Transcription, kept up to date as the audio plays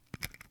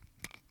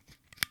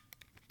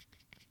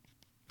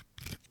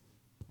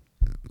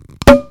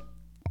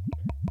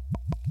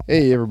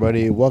Hey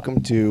everybody,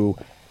 welcome to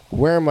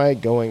Where Am I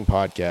Going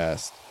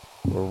podcast,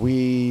 where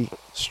we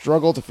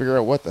struggle to figure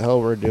out what the hell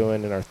we're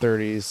doing in our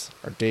 30s,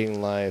 our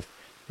dating life,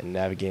 and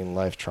navigating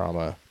life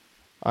trauma.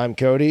 I'm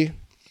Cody.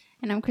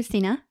 And I'm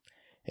Christina.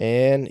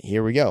 And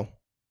here we go.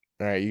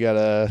 All right, you got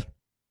a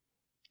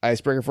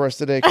icebreaker for us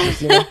today,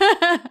 Christina?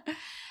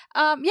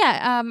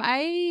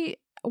 I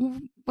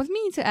was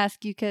meaning to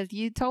ask you because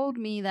you told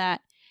me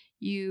that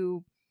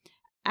you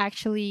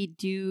actually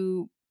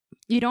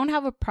you don't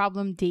have a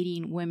problem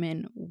dating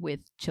women with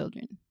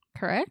children,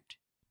 correct?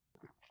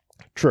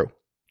 True.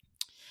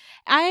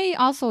 I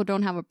also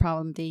don't have a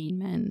problem dating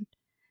men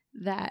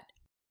that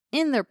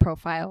in their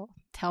profile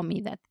tell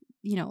me that,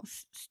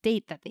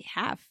 state that they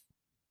have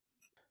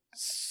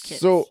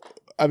kids. So,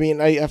 I mean,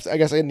 I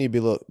guess I need to be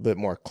a little bit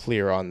more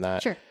clear on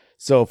that. Sure.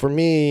 So for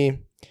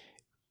me,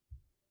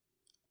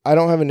 I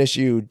don't have an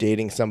issue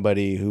dating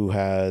somebody who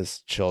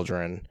has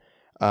children.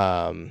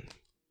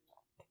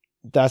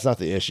 That's not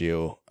the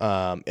issue.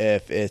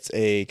 If it's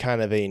a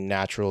kind of a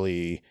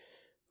naturally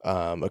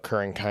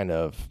occurring kind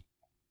of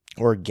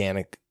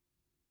organic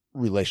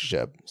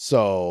relationship.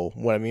 So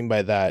what I mean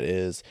by that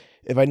is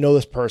if I know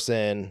this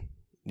person,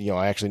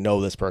 I actually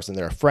know this person,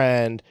 they're a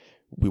friend,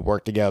 we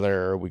work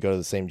together, we go to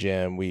the same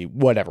gym, we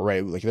whatever,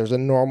 right? Like there's a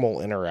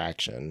normal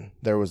interaction.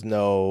 There was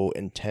no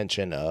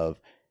intention of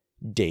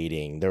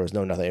dating. There was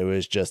no nothing. It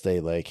was just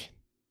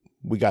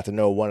we got to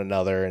know one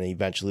another, and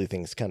eventually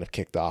things kind of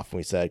kicked off and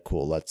we said,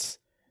 cool, let's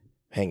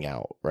hang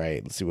out,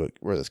 right? Let's see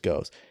where this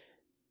goes.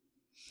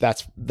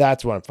 That's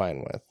what I'm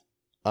fine with.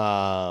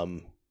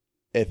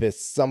 If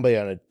it's somebody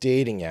on a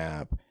dating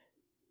app,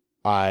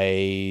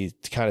 I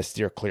kind of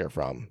steer clear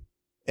from.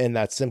 And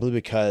that's simply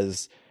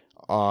because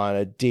on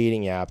a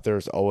dating app,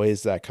 there's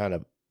always that kind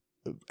of,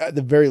 at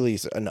the very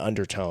least, an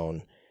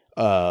undertone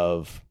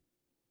of,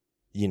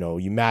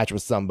 you match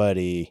with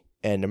somebody,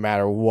 and no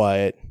matter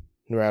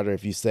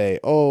if you say,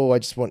 oh, I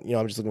just want,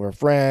 I'm just looking for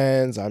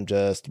friends, I'm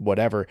just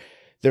whatever,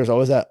 there's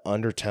always that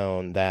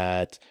undertone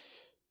that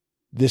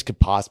this could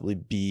possibly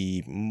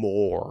be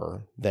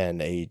more than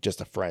just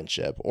a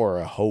friendship, or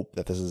a hope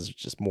that this is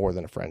just more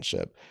than a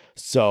friendship.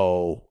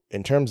 So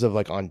in terms of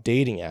on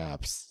dating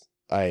apps,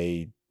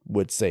 I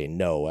would say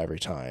no every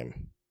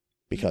time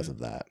because of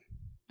that.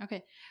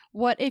 Okay.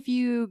 What if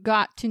you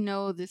got to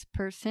know this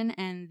person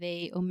and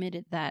they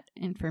omitted that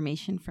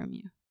information from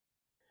you?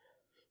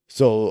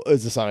 So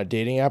is this on a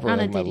dating app or on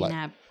a dating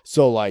app?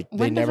 So they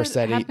when never does it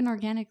said happen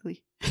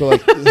organically? So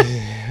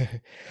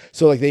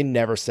so they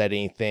never said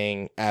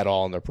anything at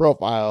all in their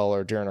profile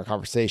or during our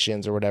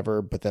conversations or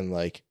whatever. But then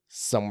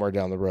somewhere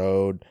down the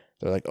road,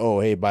 they're like, oh,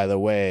 hey, by the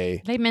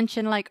way, they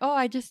mention oh,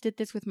 I just did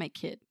this with my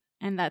kid,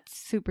 and that's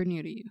super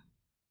new to you.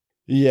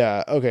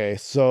 Yeah. Okay.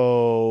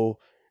 So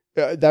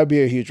that would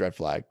be a huge red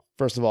flag.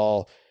 First of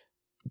all,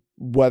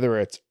 whether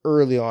it's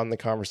early on in the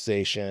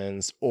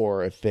conversations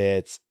or if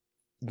it's,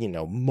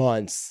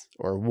 months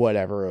or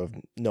whatever of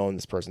knowing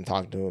this person,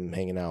 talking to him,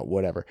 hanging out,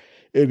 whatever,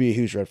 it would be a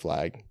huge red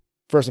flag.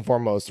 First and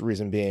foremost, the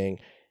reason being,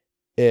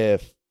 in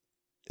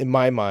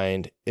my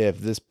mind, if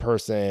this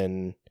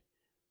person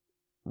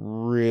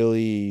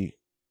really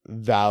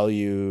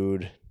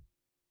valued,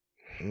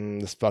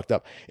 this fucked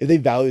up. If they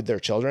valued their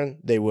children,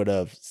 they would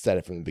have said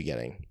it from the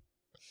beginning.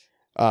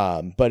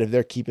 But if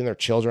they're keeping their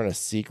children a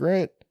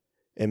secret,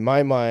 in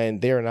my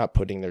mind, they are not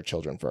putting their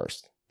children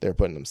first. They're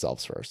putting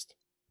themselves first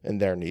and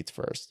their needs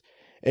first.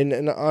 And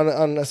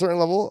on a certain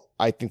level,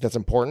 I think that's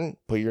important.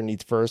 Put your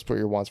needs first, put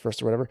your wants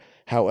first or whatever.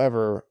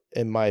 However,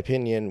 in my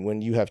opinion, when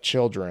you have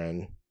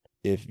children,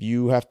 if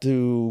you have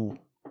to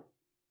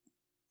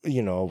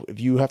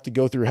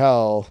go through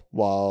hell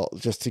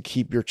just to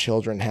keep your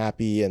children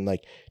happy and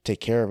take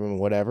care of them and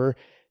whatever,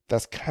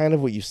 that's kind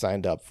of what you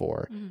signed up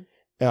for.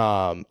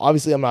 Mm-hmm.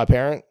 Obviously I'm not a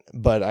parent,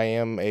 but I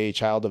am a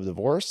child of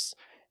divorce,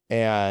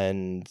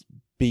 and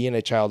being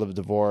a child of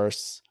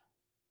divorce,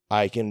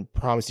 I can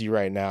promise you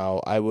right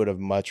now, I would have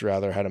much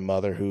rather had a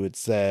mother who had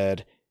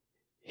said,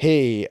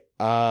 hey,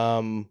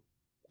 I'm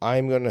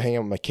going to hang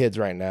out with my kids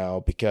right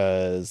now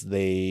because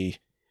they,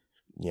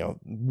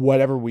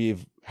 however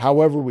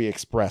we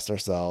express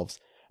ourselves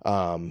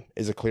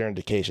is a clear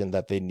indication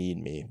that they need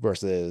me,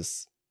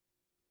 versus,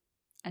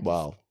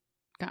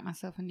 got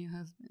myself a new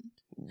husband.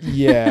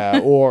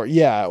 or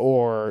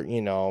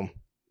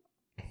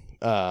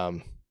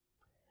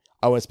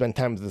I want to spend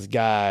time with this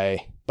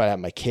guy, but I have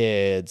my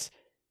kids.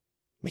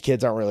 My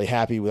kids aren't really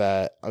happy with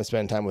that. I'm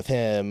spending time with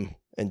him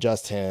and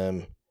just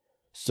him.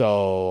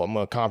 So I'm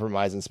going to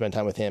compromise and spend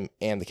time with him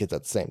and the kids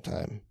at the same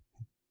time.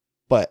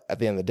 But at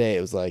the end of the day, it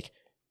was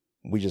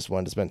we just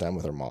wanted to spend time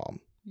with our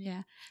mom.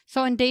 Yeah.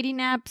 So in dating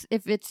apps,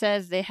 if it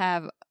says they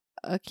have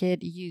a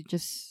kid, you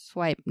just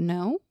swipe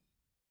no?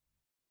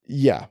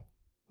 Yeah,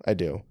 I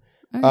do.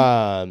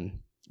 Okay.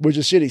 Which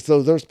is shitty.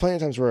 So there's plenty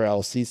of times where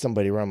I'll see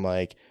somebody where I'm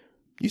like,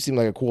 you seem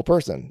like a cool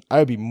person. I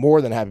would be more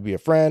than happy to be a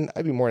friend.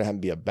 I'd be more than happy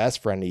to be a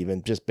best friend,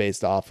 even just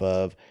based off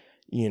of,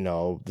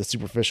 the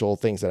superficial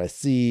things that I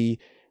see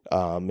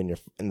in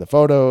the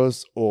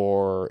photos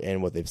or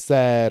in what they've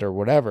said or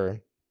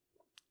whatever.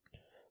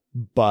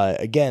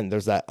 But again,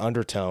 there's that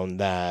undertone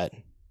that,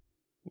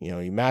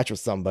 you match with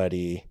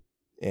somebody.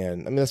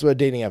 And I mean, that's what a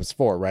dating app is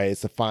for, right?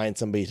 It's to find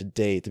somebody to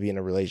date, to be in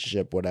a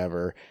relationship,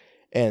 whatever.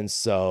 And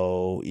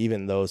so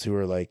even those who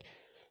are like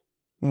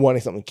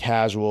wanting something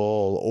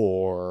casual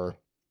or,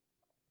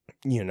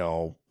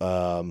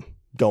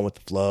 going with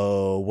the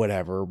flow,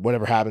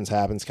 whatever happens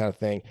kind of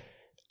thing.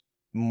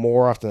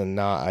 More often than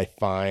not, I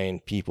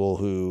find people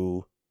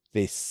who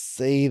they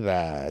say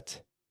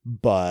that,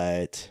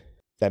 but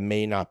that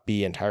may not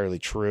be entirely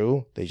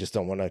true. They just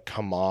don't want to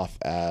come off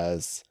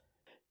as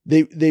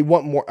they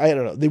want more. I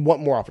don't know. They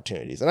want more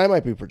opportunities, and I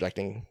might be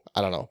projecting. I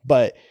don't know,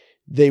 but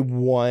they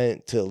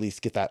want to at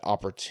least get that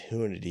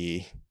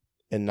opportunity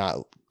and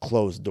not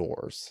close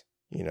doors,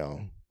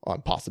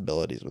 on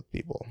possibilities with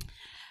people.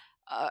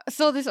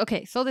 So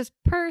this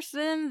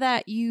person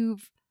that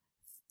you've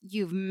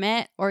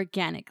met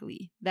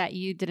organically that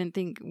you didn't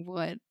think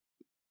would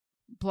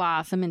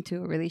blossom into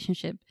a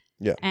relationship,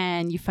 yeah,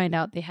 and you find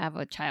out they have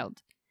a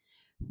child,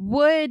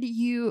 would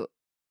you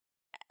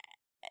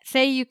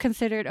say you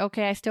considered,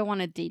 okay, I still want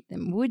to date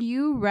them? Would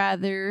you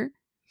rather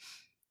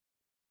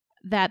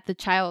that the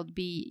child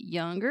be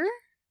younger,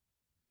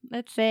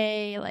 let's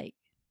say like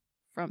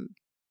from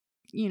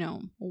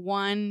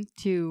 1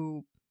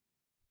 to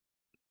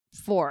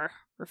 4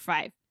 or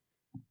 5,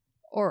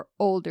 or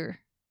older,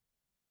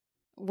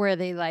 where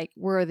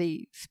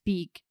they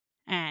speak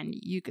and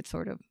you could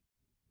sort of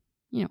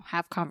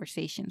have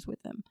conversations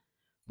with them?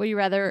 Would you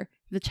rather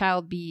the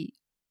child be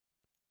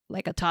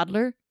like a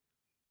toddler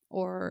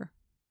or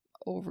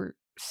over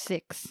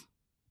 6?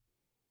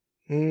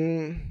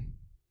 And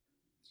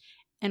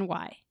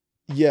why?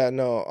 Yeah,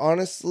 no,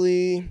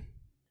 honestly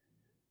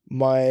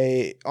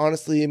my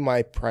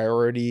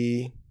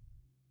priority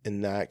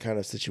in that kind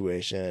of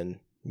situation,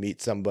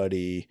 meet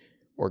somebody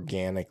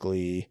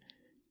organically,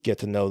 get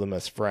to know them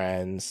as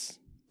friends,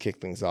 kick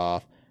things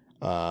off.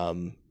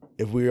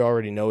 If we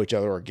already know each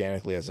other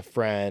organically as a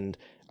friend,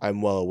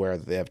 I'm well aware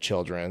that they have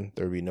children.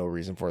 There would be no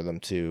reason for them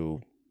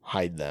to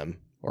hide them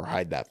or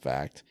hide that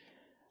fact.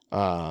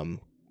 And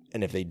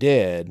if they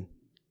did,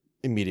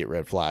 immediate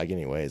red flag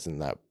anyways,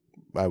 and that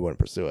I wouldn't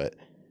pursue it.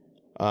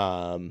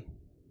 The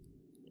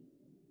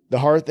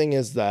hard thing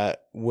is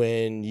that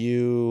when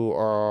you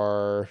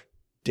are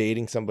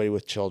dating somebody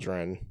with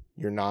children,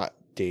 you're not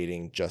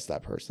dating just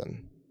that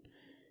person.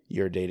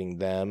 You're dating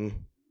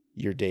them.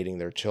 You're dating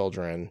their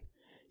children.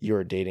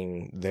 You're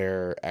dating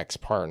their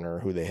ex-partner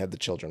who they had the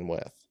children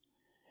with.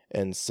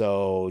 And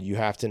so you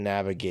have to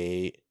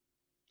navigate,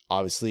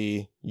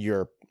 obviously,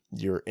 your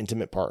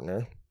intimate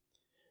partner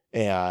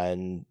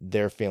and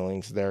their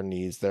feelings, their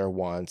needs, their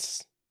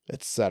wants,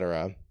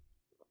 etc.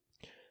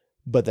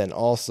 But then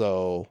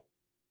also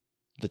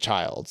the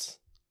child's,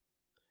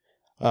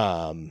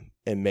 and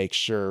make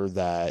sure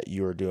that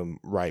you're doing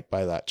right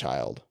by that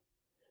child.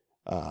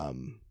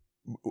 And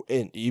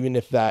even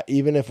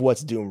if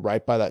what's doing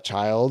right by that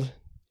child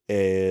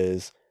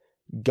is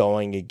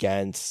going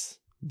against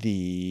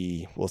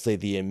we'll say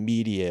the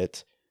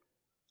immediate,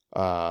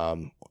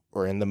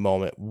 or in the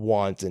moment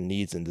wants and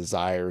needs and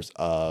desires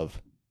of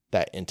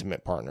that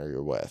intimate partner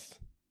you're with.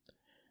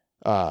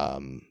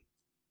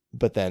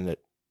 But then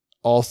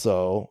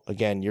also,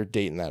 again, you're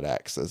dating that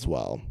ex as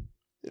well.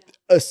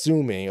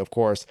 Assuming, of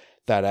course,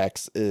 that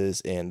ex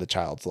is in the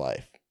child's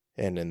life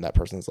and in that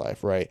person's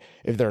life, right?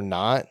 If they're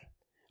not,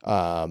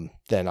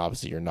 then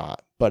obviously you're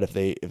not. But if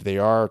they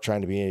are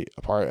trying to be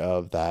a part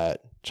of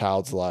that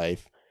child's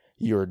life,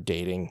 you're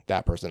dating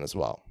that person as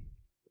well.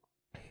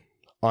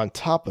 On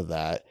top of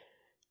that,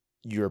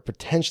 you're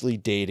potentially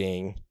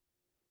dating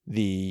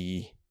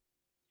the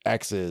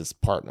ex's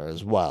partner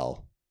as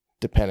well,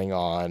 depending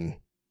on,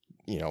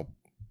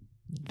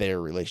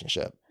 their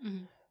relationship.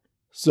 Mm-hmm.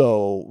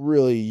 So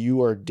really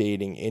you are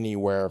dating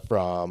anywhere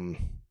from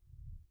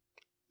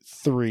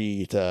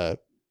 3 to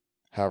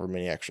however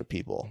many extra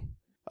people.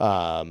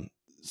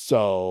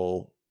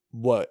 So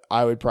what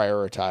I would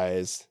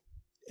prioritize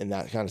in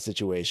that kind of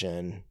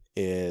situation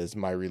is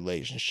my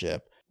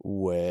relationship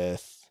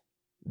with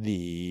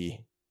the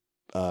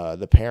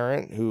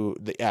parent,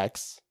 the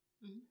ex,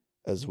 mm-hmm.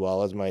 as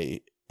well as my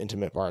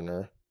intimate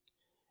partner,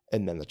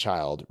 and then the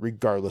child,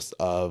 regardless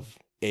of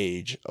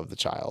age of the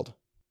child.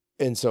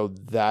 And so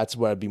that's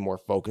what I'd be more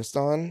focused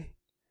on.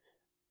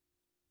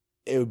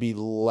 It would be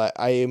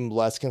I am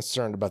less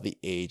concerned about the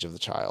age of the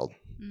child.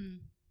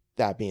 Mm.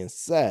 That being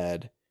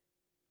said,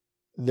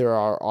 there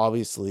are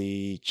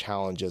obviously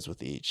challenges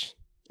with each.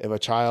 If a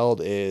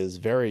child is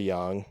very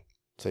young,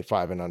 say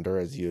 5 and under,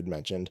 as you had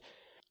mentioned,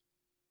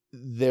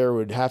 there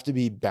would have to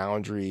be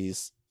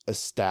boundaries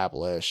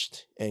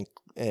established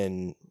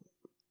and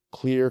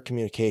clear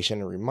communication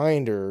and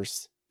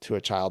reminders to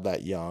a child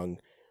that young,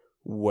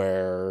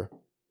 where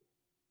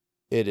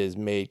it is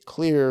made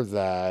clear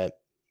that,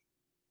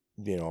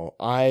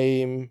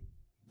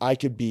 I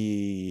could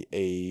be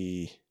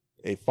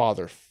a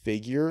father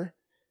figure,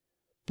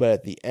 but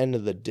at the end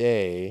of the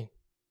day,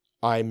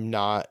 I am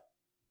not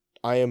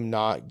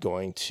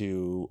going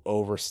to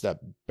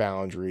overstep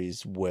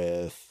boundaries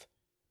with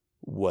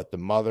what the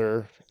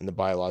mother and the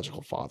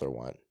biological father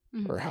want,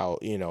 Mm-hmm. or how,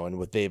 and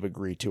what they've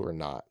agreed to or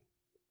not.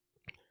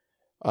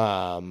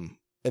 And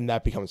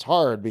that becomes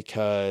hard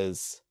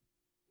because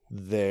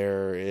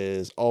there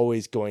is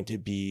always going to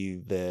be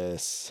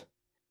this,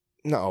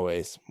 not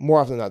always, more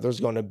often than not,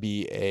 there's going to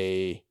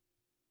be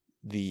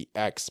the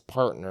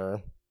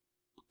ex-partner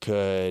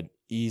could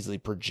easily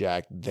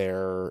project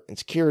their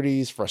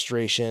insecurities,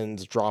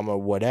 frustrations, drama,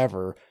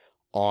 whatever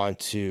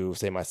onto,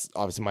 say,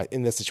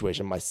 in this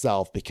situation,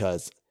 myself,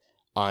 because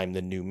I'm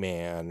the new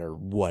man or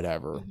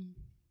whatever.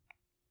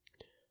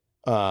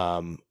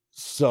 Mm-hmm.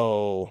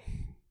 So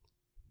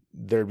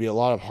there'd be a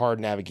lot of hard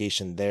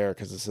navigation there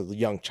because it's a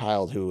young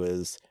child who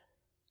is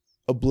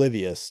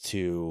oblivious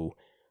to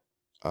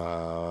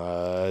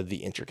the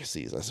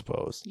intricacies, I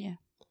suppose. Yeah.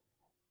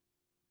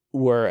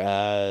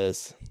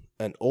 Whereas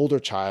an older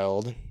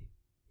child,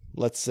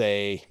 let's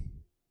say,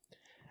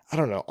 I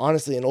don't know,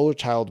 honestly, an older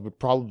child would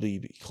probably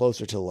be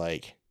closer to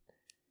like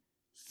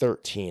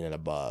 13 and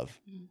above.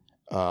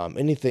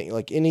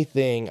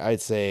 Anything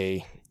I'd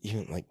say,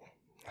 even like,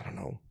 I don't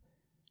know,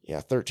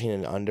 13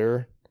 and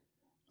under.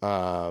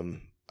 I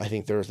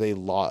think there's a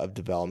lot of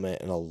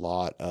development and a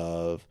lot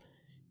of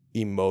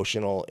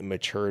emotional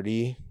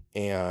immaturity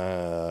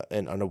and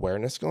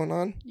unawareness going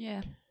on.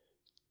 Yeah.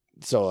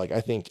 So like,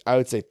 I think I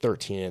would say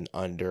 13 and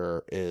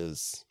under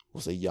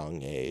was a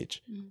young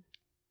age.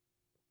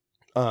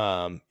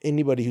 Mm-hmm.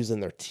 Anybody who's in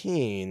their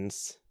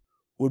teens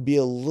would be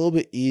a little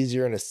bit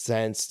easier in a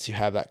sense to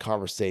have that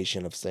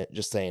conversation of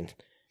just saying,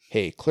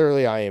 hey,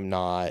 clearly I am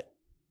not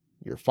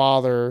your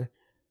father.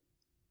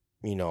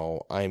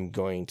 I'm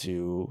going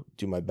to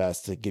do my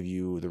best to give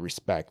you the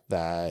respect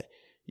that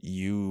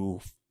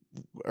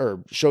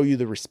show you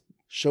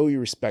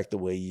respect the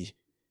way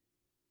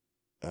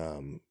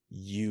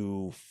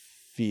you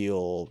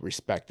feel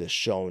respect is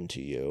shown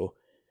to you.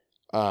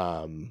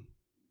 And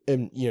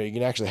you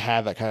can actually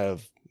have that kind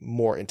of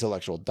more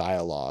intellectual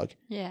dialogue.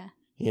 Yeah.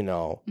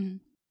 Mm-hmm.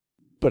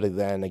 But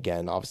then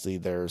again, obviously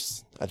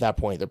at that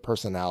point, their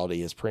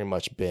personality has pretty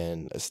much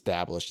been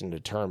established and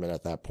determined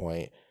at that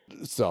point.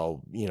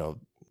 So,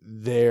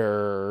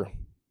 their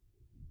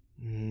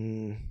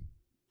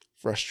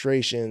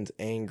frustrations,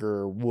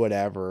 anger,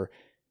 whatever,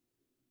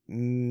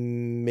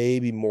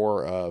 maybe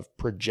more of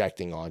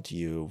projecting onto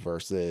you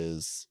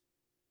versus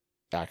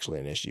actually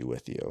an issue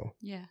with you.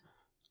 Yeah.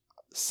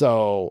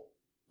 So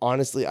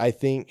honestly, I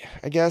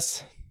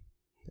guess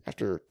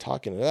after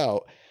talking it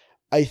out,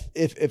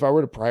 if I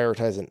were to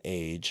prioritize an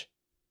age,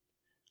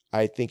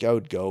 I think I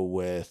would go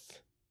with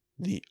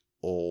the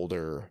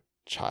older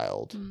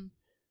child.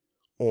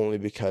 Only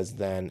because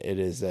then it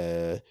is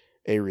a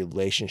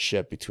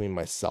relationship between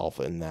myself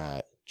and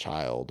that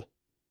child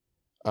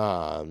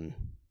to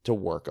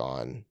work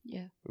on.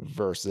 Yeah.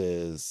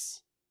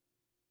 Versus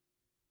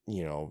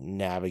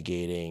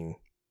navigating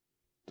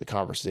the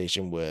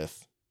conversation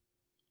with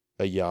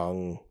a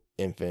young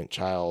infant,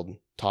 child,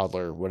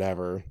 toddler,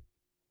 whatever,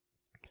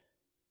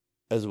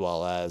 as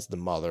well as the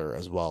mother,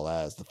 as well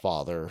as the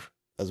father,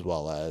 as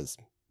well as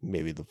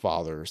maybe the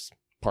father's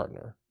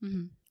partner.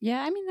 Mm-hmm.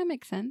 Yeah, I mean, that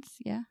makes sense.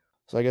 Yeah.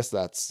 So I guess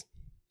that's,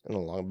 in a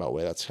long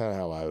way, that's kind of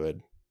how I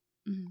would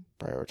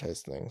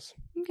prioritize things.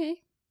 Okay.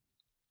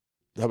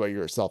 How about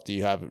yourself?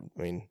 Have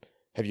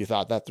you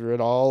thought that through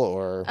at all,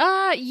 or?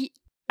 I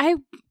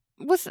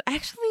was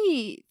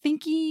actually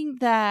thinking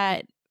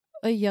that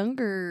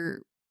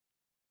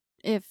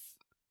if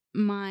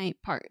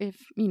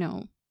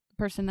the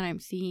person that I'm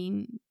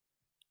seeing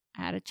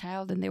had a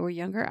child and they were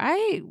younger,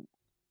 I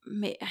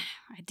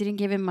didn't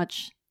give it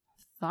much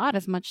thought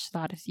as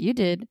you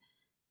did,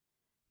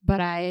 but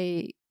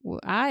I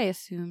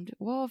assumed,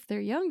 well, if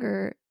they're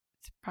younger,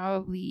 it's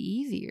probably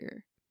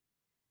easier,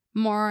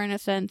 more in a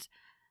sense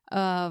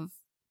of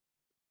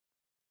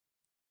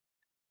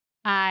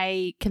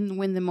I can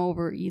win them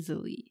over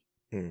easily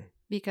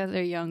because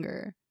they're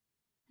younger.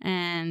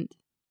 And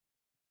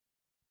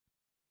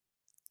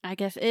I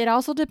guess it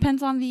also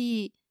depends on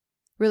the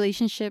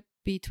relationship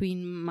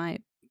between my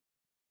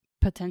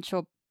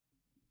potential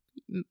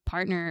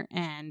partner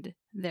and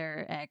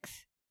their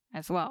ex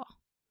as well,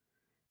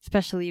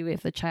 especially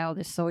if the child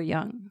is so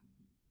young.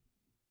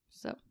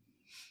 So,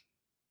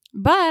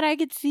 but I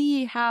could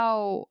see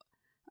how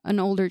an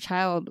older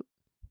child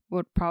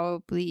would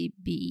probably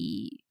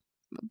be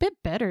a bit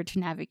better to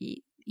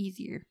navigate,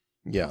 easier.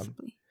 Yeah.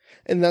 Possibly.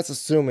 And that's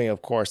assuming,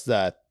 of course,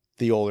 that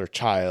the older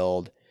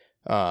child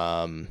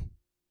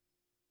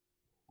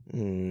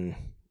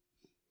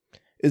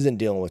isn't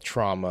dealing with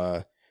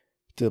trauma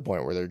to the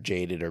point where they're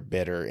jaded or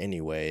bitter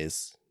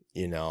anyways,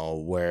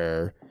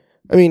 where,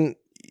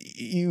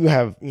 you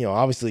have,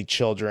 obviously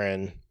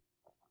children,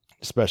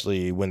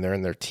 especially when they're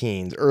in their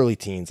teens, early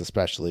teens,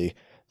 especially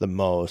the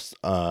most,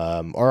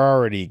 are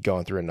already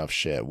going through enough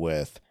shit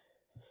with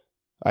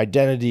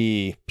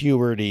identity,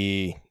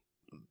 puberty,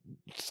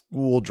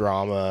 school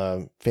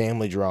drama,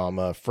 family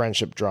drama,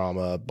 friendship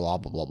drama, blah,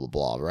 blah, blah, blah,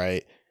 blah,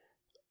 right?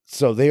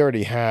 So they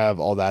already have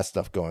all that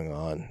stuff going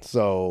on.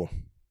 So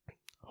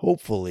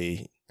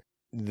hopefully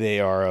they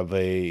are of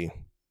a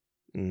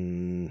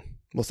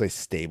we'll say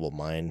stable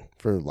mind,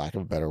 for lack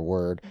of a better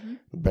word, Mm-hmm.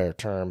 a better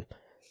term,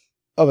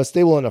 of a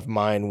stable enough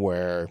mind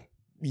where,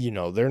 you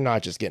know, they're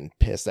not just getting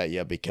pissed at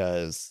you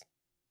because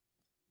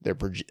they're,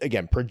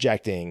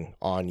 projecting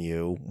on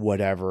you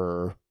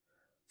whatever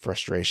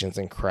frustrations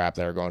and crap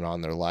that are going on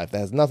in their life that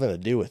has nothing to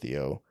do with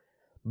you,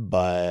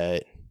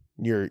 but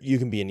you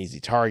can be an easy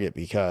target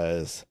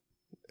because,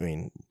 I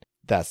mean,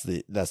 that's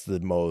the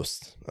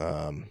most,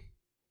 I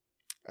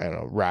don't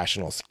know,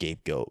 rational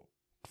scapegoat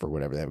for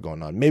whatever they have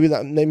going on. Maybe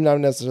not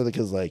necessarily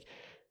because, like,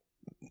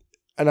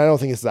 and I don't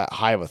think it's that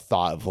high of a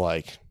thought of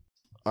like,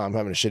 I'm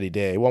having a shitty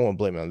day. Well, I won't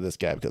blame it on this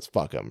guy because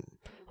fuck him,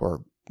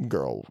 or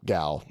girl,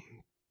 gal,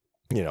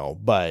 you know,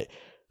 but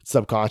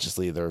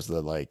subconsciously there's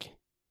the like,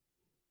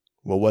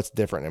 well, what's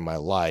different in my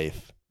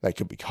life that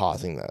could be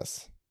causing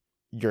this?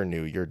 You're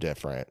new, you're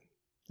different.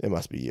 It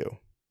must be you.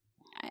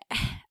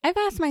 I've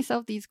asked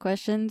myself these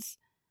questions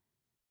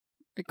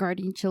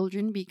regarding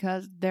children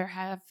because there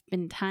have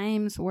been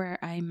times where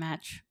I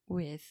match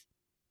with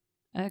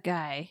a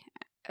guy,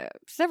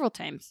 several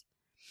times,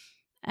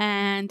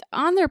 and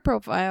on their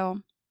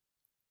profile,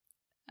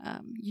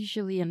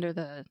 usually under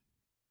the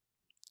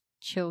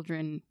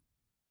children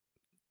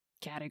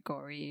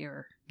category,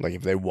 or like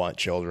if they want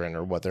children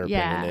or what their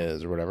opinion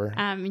is or whatever.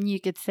 And you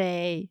could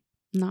say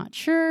not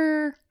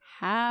sure,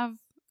 have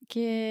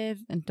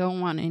kids and don't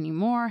want any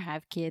more,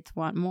 have kids,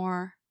 want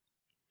more.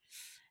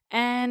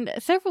 And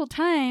several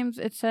times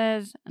it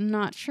says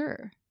not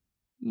sure.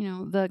 You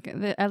know,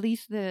 the at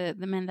least the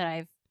men that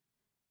I've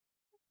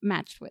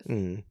matched with.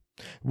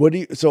 What do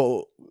you,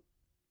 so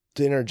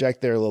to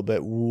interject there a little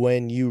bit,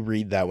 when you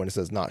read that, when it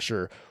says not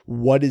sure,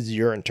 what is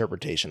your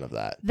interpretation of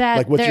that?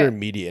 Like, what's your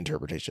immediate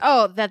interpretation?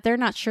 Oh, that they're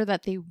not sure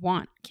that they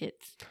want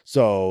kids.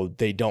 So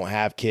they don't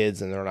have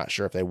kids and they're not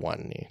sure if they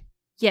want any.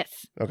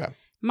 Yes. Okay.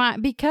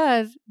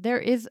 Because there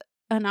is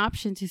an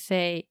option to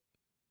say,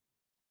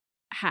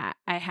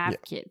 I have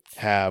kids.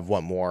 Have,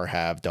 want more,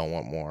 have, don't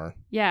want more.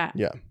 Yeah.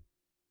 Yeah.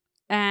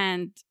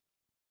 And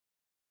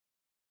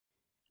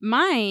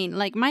mine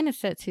is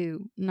set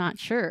to not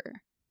sure.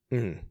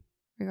 Mm-hmm.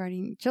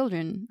 Regarding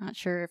children, not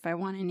sure if I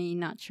want any,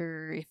 not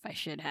sure if I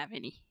should have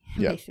any,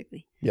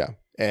 basically. Yeah.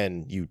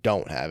 And you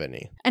don't have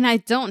any. And I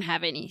don't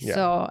have any. Yeah.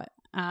 So,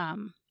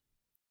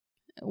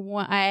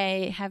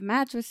 I have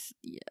matched with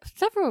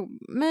several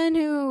men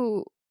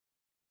who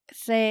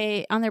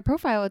say on their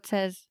profile, it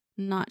says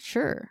not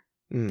sure.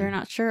 They're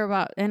not sure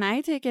about, and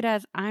I take it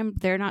as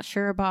they're not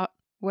sure about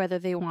whether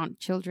they want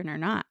children or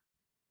not.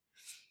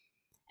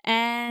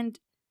 And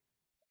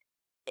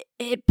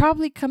it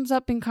probably comes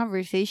up in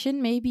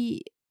conversation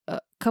maybe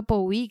a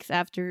couple weeks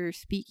after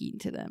speaking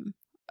to them.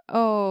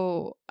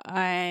 Oh,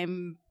 I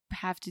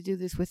have to do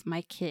this with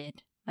my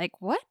kid.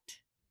 Like, what?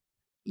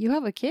 You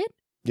have a kid?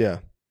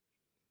 Yeah.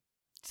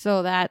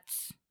 So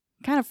that's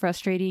kind of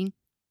frustrating.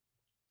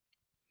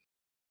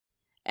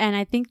 And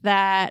I think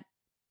that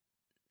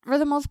for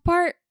the most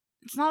part,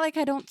 it's not like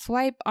I don't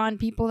swipe on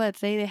people that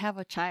say they have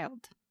a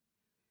child.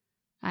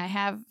 I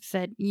have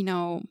said,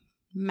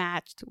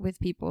 matched with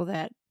people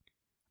that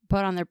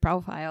put on their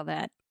profile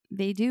that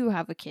they do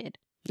have a kid.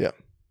 Yeah.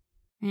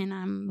 And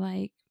I'm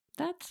like,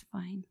 that's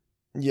fine.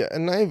 Yeah.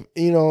 And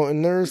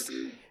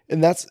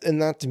and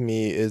that to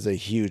me is a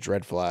huge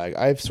red flag.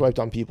 I've swiped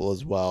on people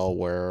as well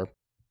where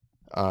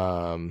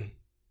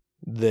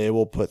they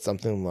will put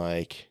something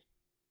like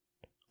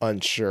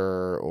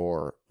unsure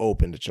or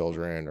open to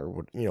children or,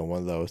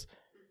 one of those,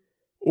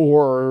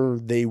 or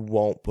they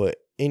won't put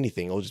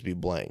anything. It'll just be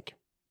blank.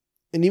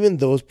 And even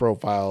those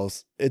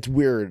profiles, it's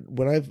weird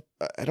when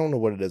I don't know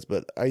what it is,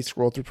 but I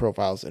scroll through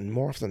profiles and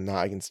more often than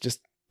not, I can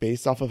just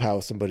based off of how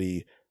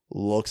somebody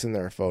looks in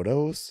their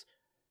photos,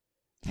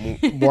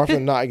 more often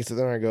than not, I can sit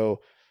there and I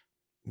go,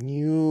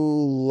 you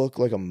look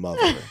like a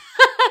mother.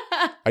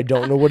 I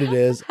don't know what it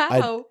is.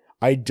 How?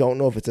 I don't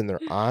know if it's in their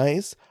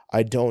eyes.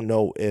 I don't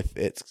know if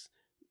it's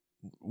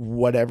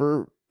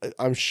whatever.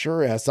 I'm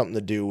sure it has something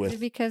to do with. Is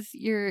it because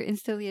you're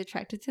instantly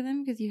attracted to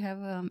them because you have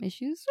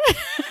issues?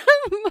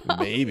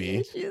 Maybe.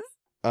 Issues?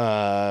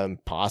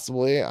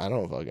 Possibly. I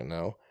don't fucking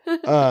know.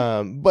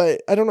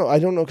 But I don't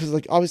know because,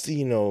 like,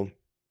 obviously, a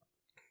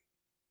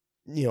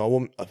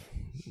woman,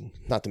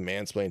 not to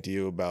mansplain to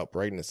you about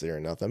pregnancy or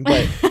nothing,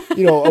 but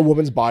a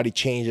woman's body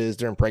changes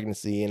during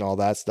pregnancy and all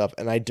that stuff,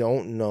 and I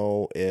don't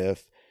know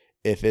if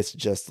it's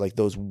just like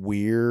those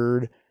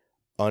weird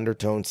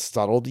undertone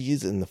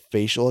subtleties in the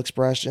facial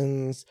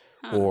expressions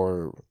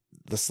or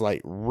the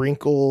slight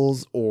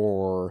wrinkles,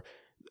 or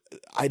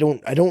I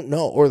don't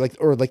know, or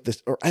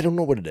this, or I don't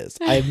know what it is.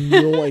 I have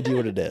no idea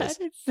what it is.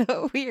 That is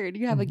so weird.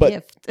 You have a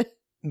gift.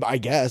 I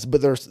guess,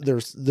 but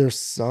there's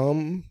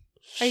some.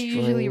 Are you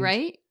usually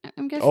right?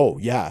 I'm guessing. Oh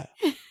yeah,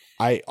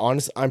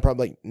 I'm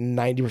probably like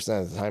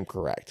 90% of the time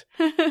correct.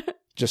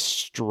 Just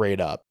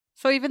straight up.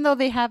 So even though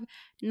they have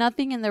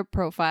nothing in their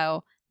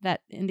profile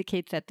that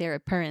indicates that they're a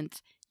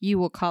parent, you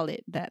will call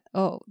it that,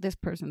 oh, this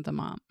person's a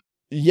mom.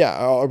 Yeah,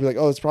 I'll be like,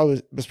 oh, this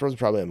person's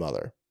probably a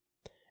mother.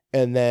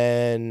 And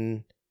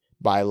then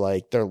by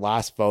like their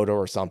last photo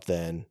or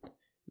something,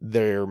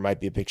 there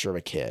might be a picture of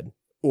a kid.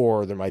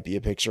 or there might be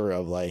a picture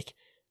of like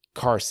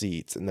car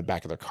seats in the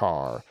back of their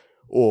car,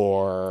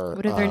 or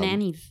What are their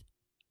nannies?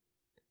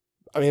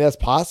 I mean, that's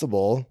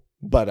possible,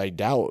 but I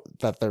doubt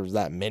that there's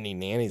that many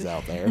nannies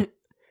out there.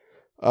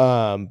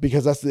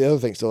 Because that's the other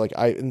thing. So like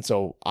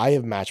I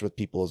have matched with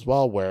people as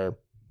well where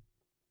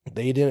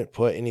they didn't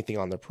put anything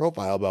on their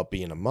profile about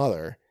being a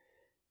mother.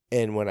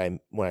 And when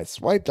I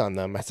swiped on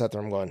them, I sat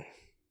there, I'm going,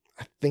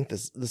 I think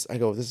this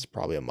is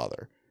probably a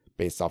mother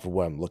based off of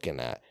what I'm looking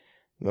at.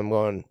 And I'm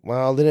going,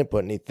 well, they didn't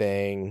put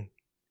anything.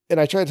 And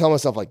I try to tell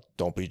myself, like,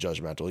 don't be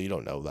judgmental. You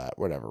don't know that,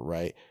 whatever,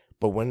 right?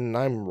 But when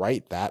I'm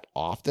right that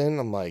often,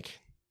 I'm like,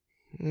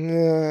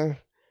 I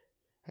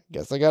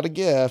guess I got a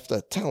gift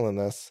at telling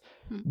this.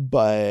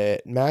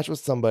 But match with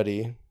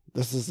somebody.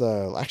 This is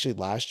actually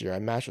last year. I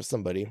matched with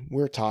somebody.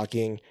 We were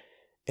talking,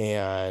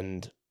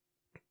 and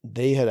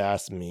they had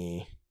asked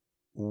me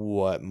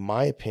what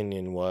my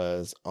opinion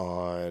was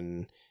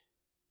on.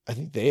 I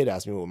think they had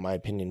asked me what my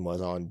opinion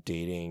was on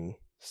dating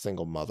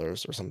single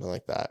mothers or something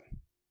like that.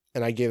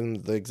 And I gave them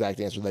the exact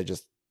answer that I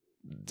just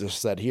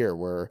said here,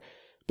 where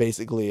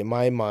basically in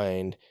my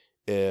mind,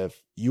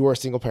 if you are a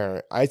single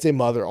parent, I'd say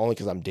mother only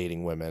because I'm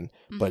dating women,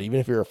 but even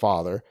if you're a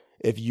father,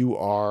 if you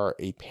are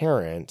a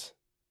parent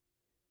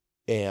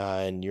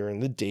and you're in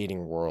the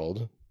dating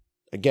world,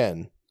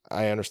 again,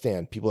 I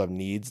understand people have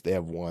needs, they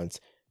have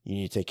wants, you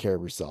need to take care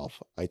of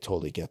yourself. I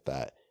totally get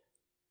that.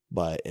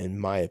 But in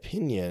my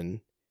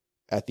opinion,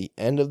 at the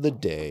end of the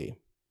day,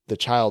 the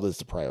child is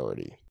the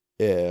priority.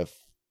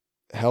 If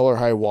hell or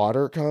high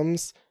water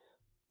comes,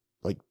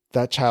 like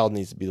that child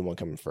needs to be the one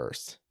coming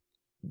first.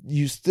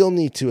 You still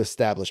need to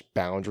establish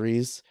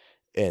boundaries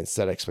and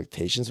set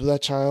expectations with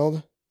that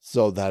child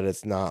so that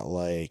it's not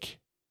like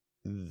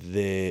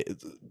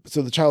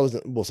so the child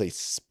isn't, we'll say,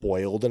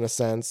 spoiled in a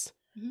sense,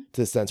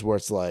 to the sense where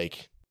it's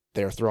like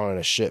they're throwing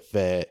a shit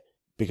fit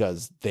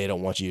because they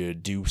don't want you to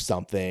do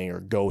something or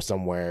go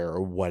somewhere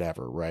or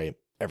whatever, right?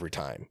 Every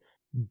time.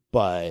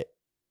 But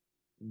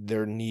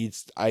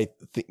I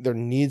think there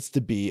needs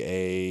to be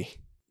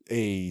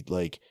a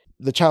like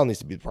the child needs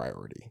to be the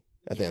priority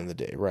at the end of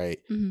the day, right?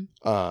 And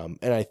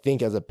I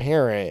think as a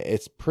parent,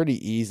 it's pretty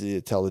easy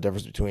to tell the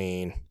difference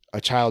between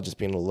a child just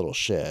being a little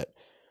shit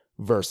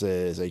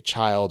versus a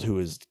child who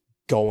is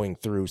going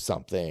through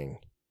something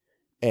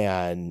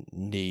and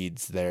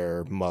needs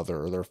their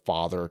mother or their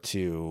father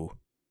to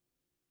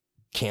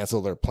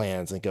cancel their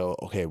plans and go,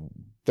 okay,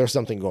 there's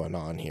something going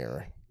on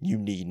here. You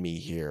need me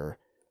here.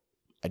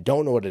 I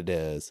don't know what it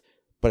is,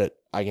 but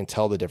I can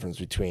tell the difference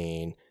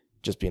between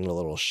just being a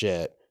little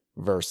shit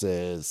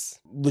versus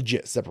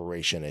legit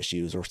separation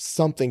issues or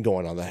something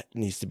going on that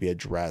needs to be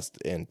addressed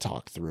and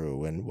talked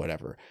through and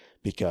whatever,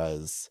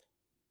 because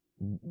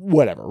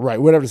whatever,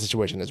 right? Whatever the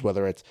situation is,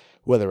 whether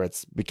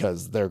it's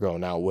because they're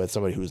going out with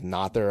somebody who's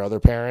not their other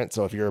parent.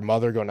 So if you're a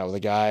mother going out with a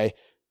guy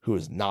who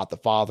is not the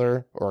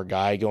father, or a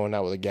guy going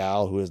out with a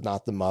gal who is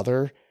not the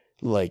mother,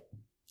 like,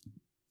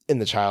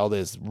 and the child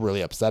is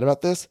really upset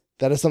about this,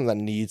 that is something that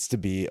needs to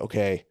be,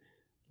 okay,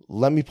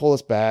 let me pull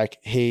this back.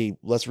 Hey,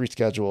 let's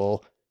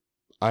reschedule.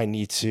 I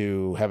need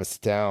to have a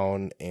sit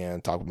down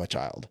and talk with my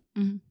child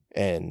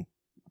and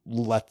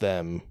let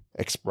them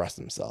express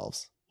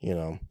themselves, you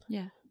know?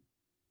 Yeah.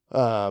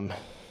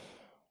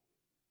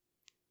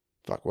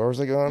 Fuck, where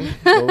was I going?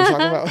 What were we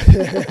talking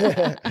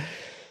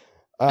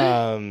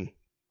about?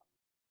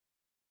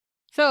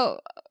 So,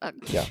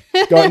 yeah.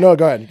 Go ahead. No,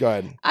 go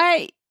ahead.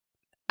 I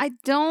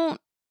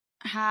don't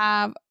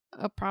have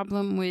a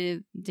problem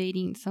with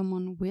dating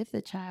someone with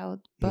a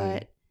child,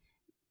 but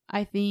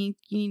I think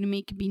you need to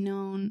make it be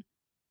known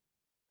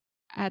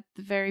at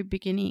the very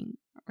beginning,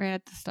 right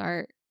at the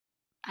start.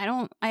 I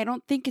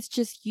don't think it's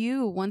just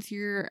you. Once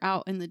you're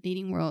out in the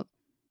dating world,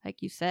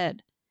 like you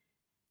said,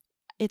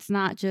 it's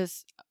not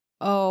just,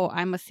 oh,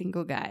 I'm a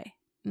single guy.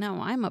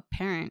 No, I'm a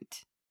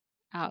parent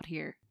out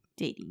here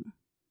dating.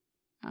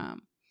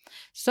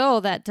 So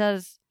that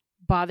does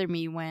bother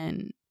me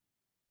when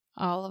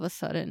all of a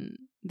sudden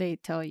they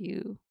tell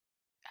you,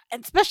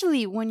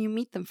 especially when you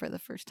meet them for the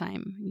first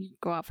time, you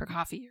go out for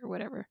coffee or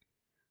whatever.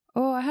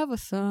 Oh, I have a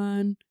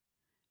son.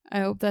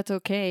 I hope that's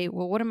okay.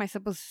 Well, what am I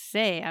supposed to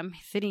say? I'm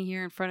sitting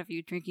here in front of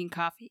you drinking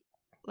coffee.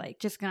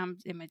 Like, am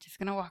I just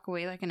gonna walk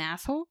away like an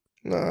asshole?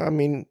 No, I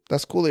mean,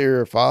 that's cool that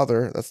you're a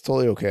father. That's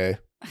totally okay.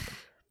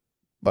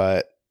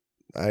 But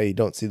I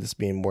don't see this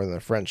being more than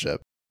a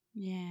friendship.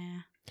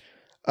 Yeah.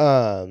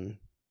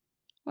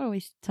 What a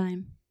waste of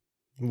time.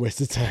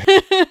 Waste of time.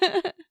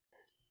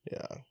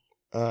 Yeah.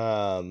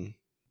 Oh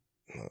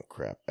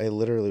crap. I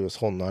literally was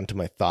holding on to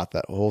my thought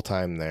that whole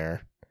time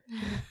there.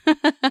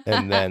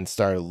 And then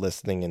started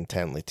listening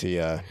intently to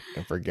you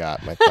and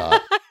forgot my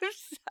thought. I'm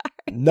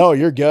sorry. No,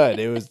 you're good.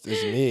 It was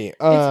me.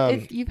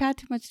 You've had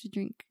too much to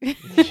drink.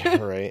 Yeah,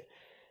 right.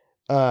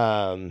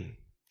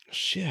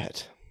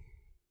 Shit.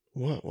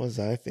 What was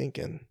I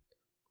thinking?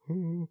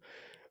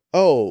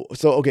 Oh,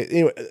 so okay.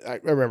 Anyway, I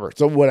remember.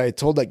 So what I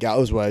told that gal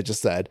was what I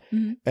just said,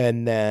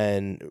 and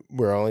then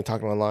we're only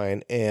talking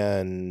online.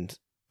 And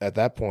at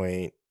that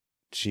point,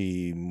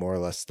 she more or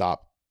less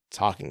stopped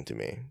talking to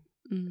me.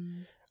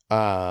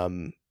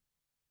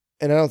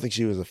 And I don't think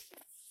she was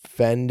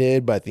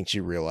offended, but I think she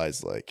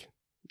realized, like,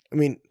 I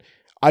mean,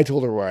 I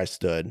told her where I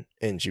stood,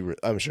 and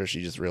I'm sure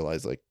she just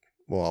realized, like,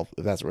 well,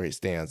 if that's where he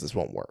stands, this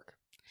won't work,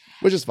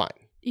 which is fine.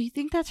 Do you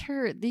think that's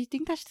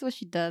what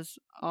she does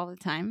all the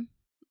time?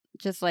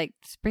 Just like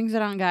springs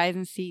it on guys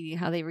and see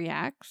how they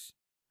react?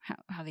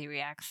 How they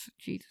react.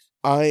 Jesus.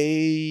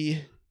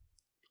 I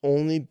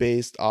only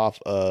based off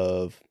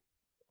of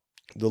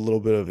the little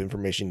bit of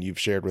information you've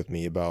shared with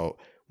me about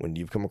when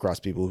you've come across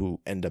people who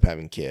end up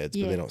having kids,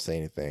 but they don't say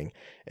anything.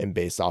 And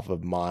based off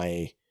of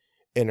my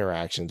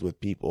interactions with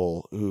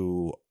people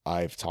who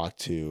I've talked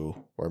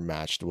to or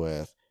matched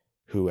with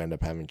who end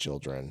up having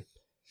children.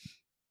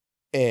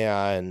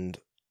 And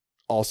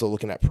also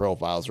looking at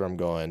profiles where I'm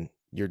going,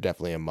 you're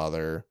definitely a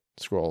mother.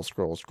 Scroll,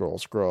 scroll, scroll,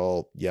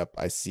 scroll. Yep,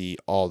 I see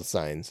all the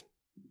signs.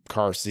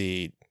 Car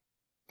seat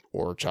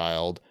or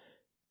child,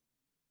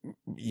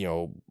 you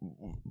know,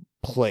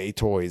 play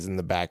toys in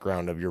the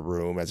background of your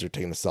room as you're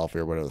taking a selfie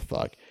or whatever the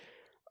fuck.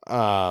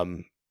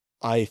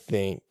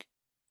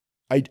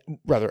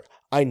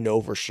 I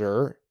know for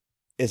sure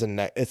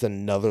it's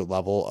another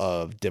level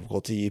of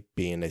difficulty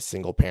being a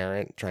single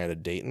parent trying to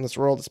date in this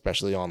world,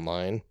 especially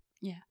online.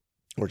 Yeah.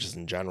 Or just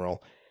in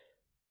general.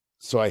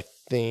 So I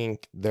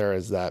think there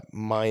is that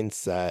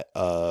mindset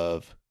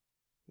of,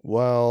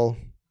 well,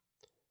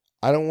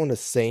 I don't want to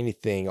say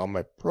anything on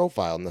my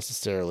profile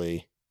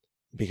necessarily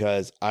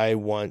because I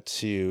want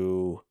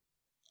to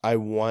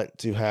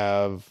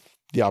have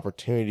the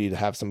opportunity to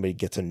have somebody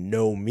get to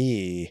know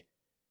me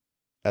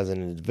as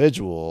an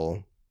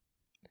individual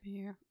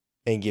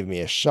and give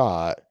me a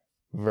shot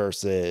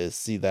versus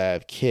see that I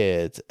have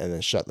kids and then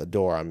shut the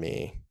door on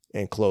me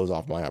and close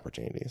off my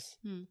opportunities.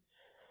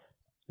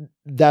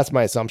 That's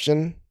my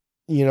assumption,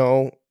 you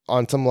know,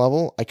 on some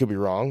level. I could be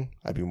wrong.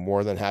 I'd be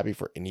more than happy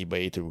for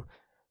anybody to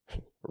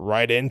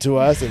write into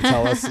us and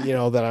tell us, you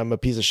know, that I'm a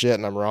piece of shit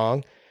and I'm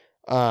wrong.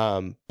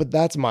 But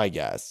that's my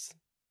guess.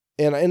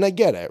 And I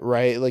get it,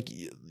 right? Like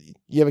you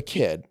have a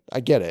kid. I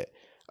get it.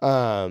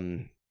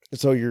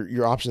 So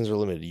your options are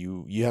limited.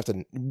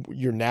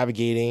 You're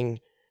navigating.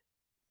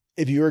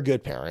 If you're a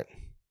good parent,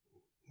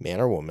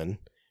 man or woman,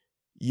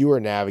 you are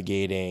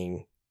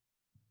navigating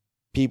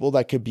people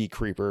that could be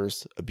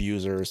creepers,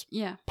 abusers,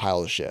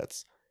 pile of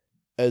shits,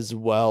 as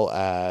well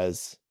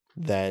as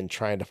then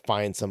trying to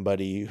find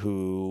somebody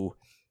who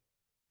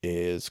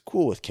is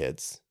cool with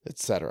kids,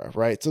 etc.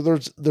 Right? So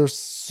there's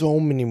so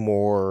many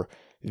more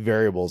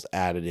variables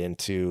added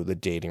into the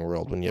dating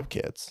world when you have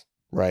kids,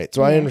 right?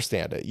 So I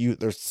understand it.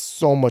 There's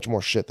so much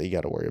more shit that you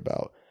got to worry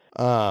about.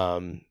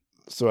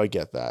 So I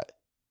get that.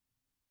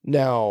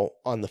 Now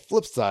on the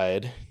flip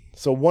side.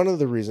 So one of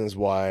the reasons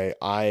why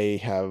I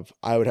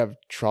would have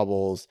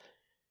troubles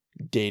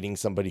dating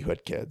somebody who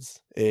had kids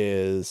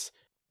is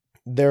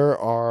there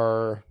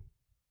are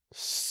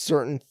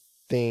certain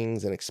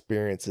things and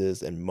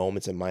experiences and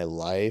moments in my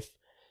life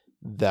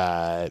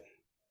that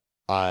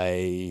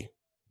I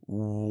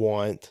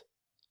want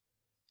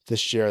to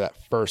share that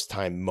first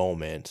time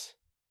moment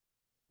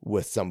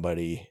with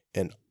somebody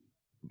and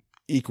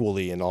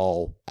equally in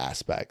all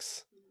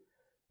aspects.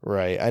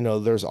 Right. I know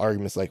there's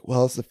arguments like,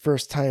 well, it's the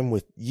first time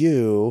with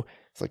you.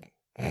 It's like,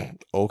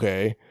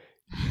 okay.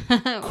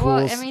 Cool,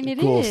 well, I mean,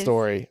 cool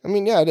story. I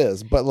mean, yeah, it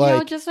is. But like, you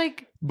know, just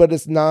like, but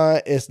it's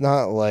not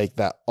like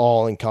that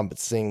all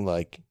encompassing,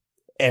 like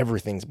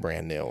everything's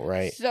brand new.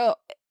 Right. So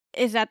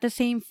is that the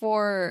same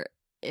for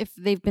if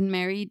they've been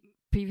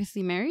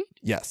previously married?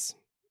 Yes.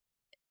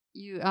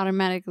 You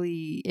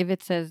automatically, if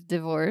it says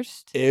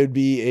divorced, it would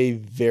be a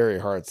very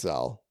hard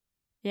sell.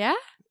 Yeah.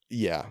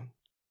 Yeah.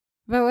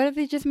 But what if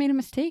they just made a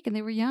mistake and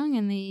they were young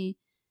and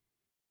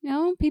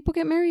people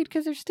get married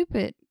because they're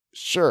stupid?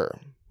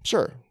 Sure.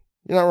 You're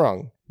not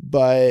wrong.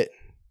 But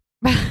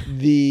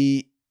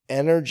the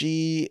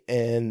energy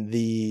and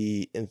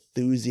the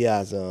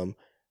enthusiasm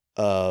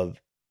of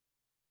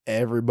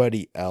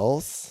everybody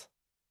else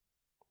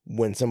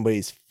when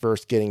somebody's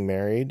first getting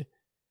married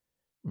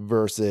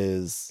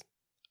versus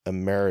a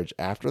marriage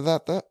after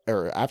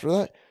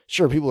that,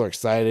 sure, people are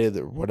excited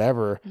or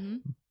whatever,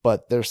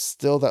 but there's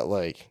still that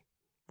like,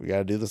 we got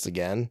to do this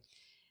again.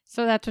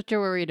 So that's what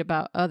you're worried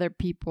about, other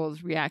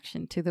people's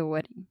reaction to the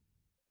wedding.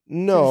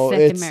 No, to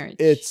the second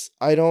marriage.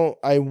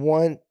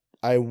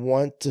 I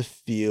want to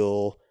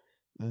feel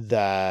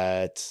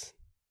that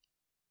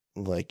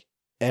like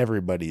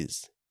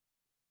everybody's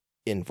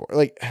in for,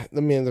 like, I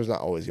mean, there's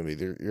not always going to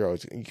be, you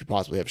could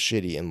possibly have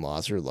shitty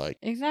in-laws who are like.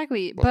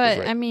 Exactly. But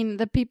right. I mean,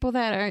 the people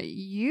that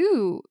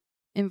you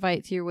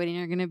invite to your wedding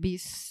are going to be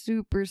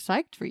super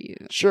psyched for you.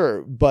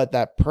 Sure, but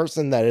that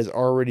person that has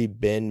already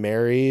been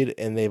married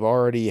and they've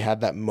already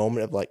had that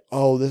moment of like,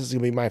 oh, this is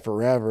going to be my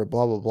forever,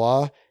 blah, blah,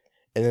 blah.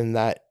 And then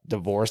that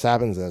divorce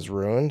happens and it's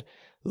ruined.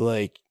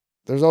 Like,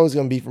 there's always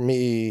going to be for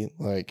me,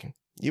 like,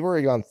 you've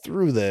already gone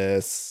through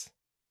this.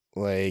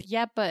 Like,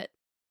 yeah, but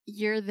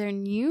you're their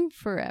new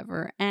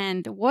forever.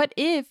 And what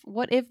if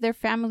their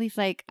family's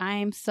like,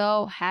 I'm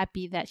so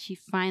happy that she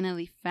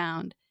finally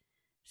found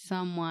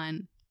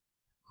someone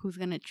who's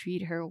gonna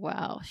treat her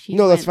well. She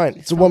No, that's went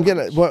fine.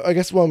 through So I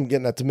guess what I'm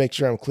getting at, to make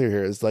sure I'm clear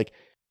here, is like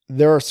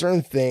there are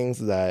certain things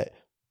that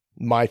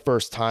my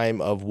first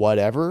time of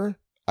whatever,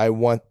 I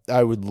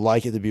would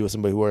like it to be with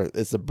somebody who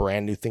it's a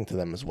brand new thing to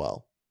them as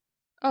well.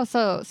 Oh,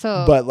 so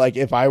But like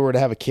if I were to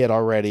have a kid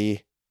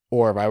already,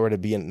 or if I were to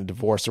be in a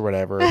divorce or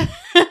whatever,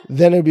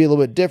 then it'd be a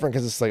little bit different,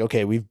 because it's like,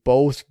 okay, we've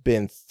both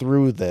been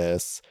through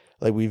this.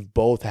 Like we've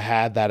both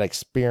had that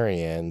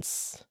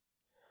experience.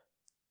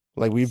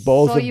 Like we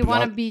both. So you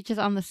want to be just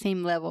on the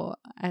same level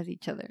as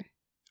each other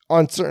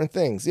on certain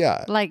things,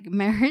 yeah. Like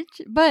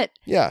marriage, but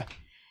yeah.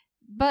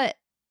 But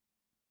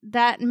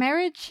that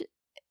marriage,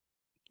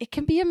 it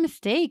can be a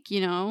mistake,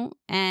 you know,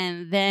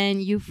 and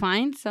then you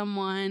find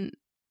someone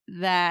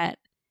that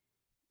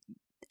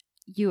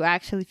you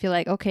actually feel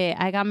like, okay,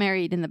 I got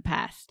married in the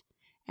past,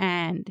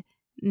 and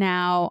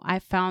now I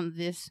found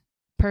this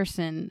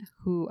person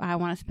who I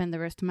want to spend the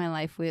rest of my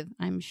life with.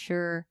 I'm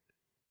sure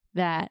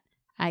that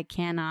I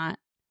cannot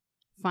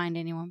find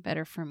anyone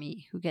better for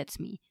me who gets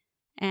me.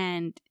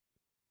 And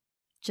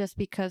just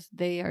because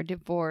they are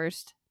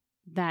divorced,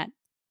 that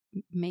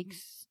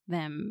makes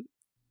them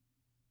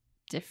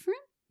different?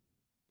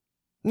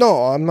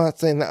 No, I'm not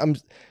saying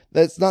that.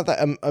 That's not that.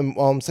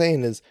 All I'm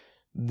saying is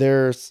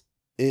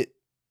it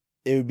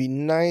would be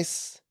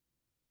nice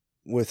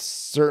with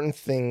certain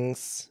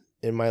things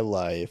in my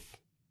life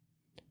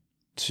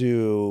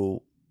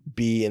to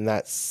be in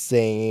that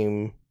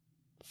same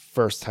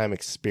first time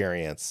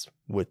experience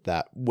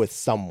with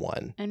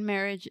someone. And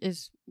marriage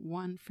is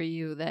one for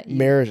you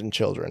marriage and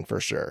children for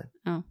sure.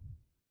 Oh,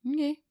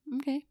 okay.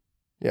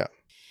 Yeah.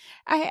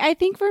 I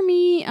think for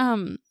me,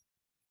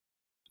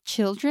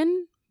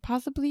 children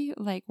possibly,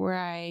 like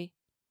where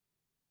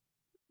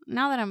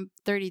now that I'm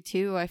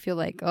 32, I feel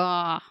like,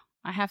 I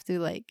have to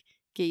like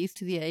get used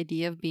to the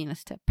idea of being a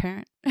step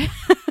parent.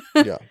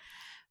 Yeah.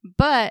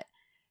 But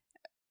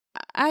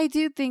I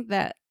do think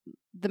that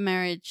the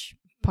marriage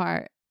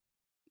part,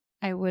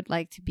 I would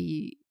like to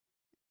be,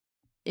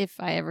 if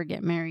I ever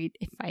get married,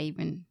 if I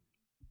even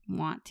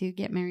want to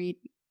get married,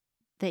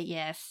 that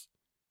yes,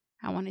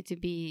 I want it to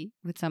be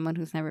with someone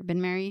who's never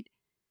been married.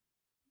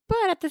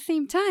 But at the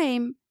same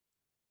time,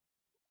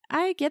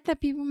 I get that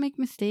people make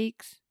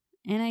mistakes,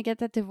 and I get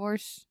that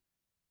divorce.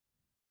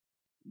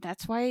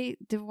 That's why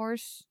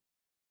divorce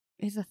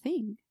is a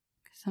thing.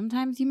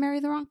 Sometimes you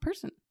marry the wrong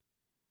person.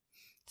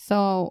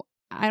 So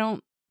I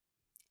don't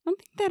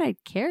think that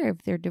I'd care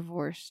if they're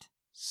divorced.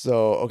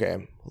 So,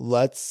 okay,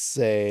 let's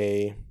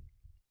say,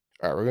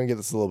 all right, we're going to get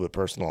this a little bit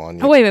personal on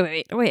you.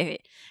 Oh,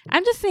 wait.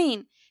 I'm just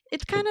saying,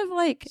 it's kind of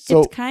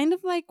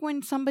like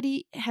when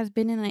somebody has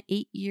been in an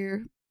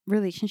 8-year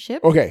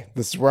relationship. Okay,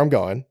 this is where I'm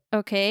going.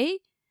 Okay.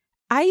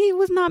 I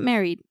was not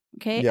married.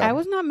 Okay. Yeah. I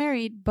was not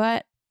married,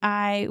 but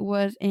I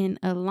was in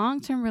a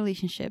long-term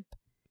relationship.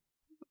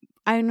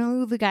 I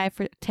knew the guy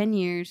for 10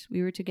 years.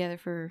 We were together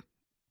for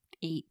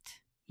 8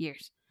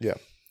 years. Yeah.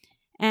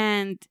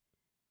 And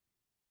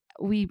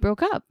we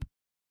broke up,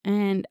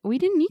 and we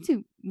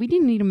didn't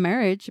need a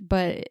marriage,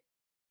 but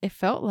it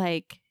felt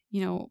like,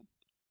 you know,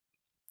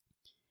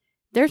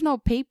 there's no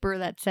paper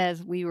that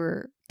says we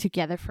were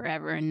together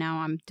forever and now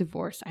I'm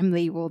divorced. I'm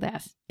labeled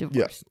as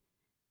divorced. Yeah.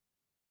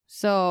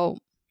 So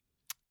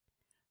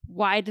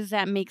why does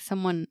that make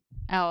someone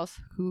else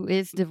who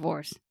is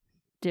divorced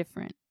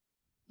different?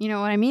 You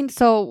know what I mean?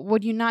 So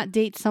would you not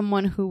date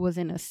someone who was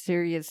in a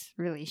serious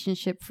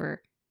relationship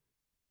for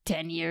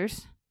 10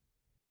 years?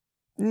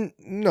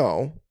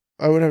 No.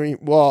 I would have.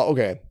 Well,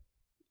 okay.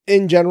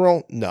 In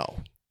general,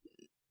 no.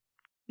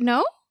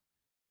 No?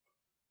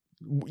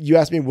 You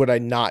asked me, would I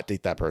not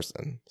date that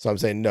person? So I'm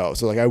saying no.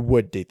 So like I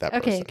would date that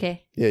person.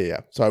 Okay.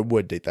 Yeah. So I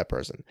would date that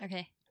person.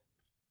 Okay.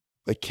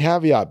 The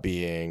caveat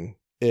being,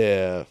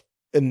 and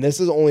this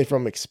is only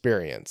from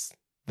experience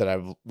that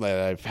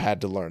I've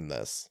had to learn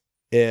this.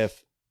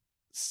 If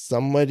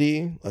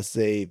somebody, let's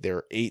say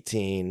they're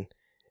 18,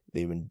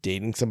 they've been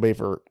dating somebody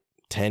for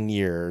 10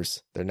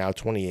 years, they're now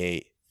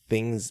 28,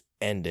 things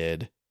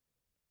ended,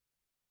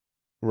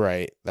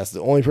 right? That's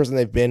the only person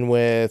they've been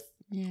with,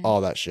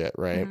 all that shit,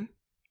 right? Mm-hmm.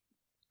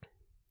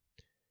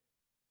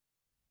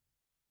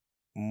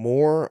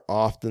 More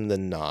often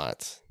than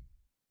not,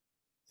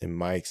 in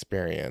my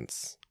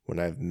experience, when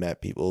I've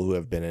met people who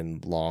have been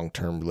in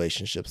long-term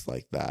relationships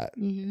like that,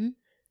 mm-hmm.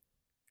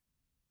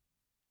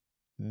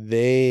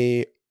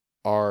 they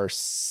are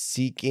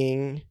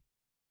seeking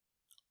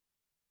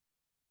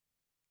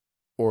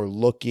or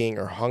looking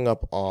or hung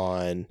up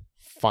on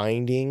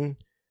finding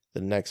the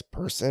next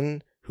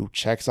person who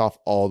checks off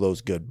all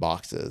those good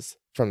boxes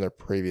from their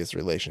previous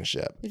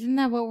relationship. Isn't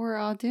that what we're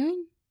all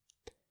doing?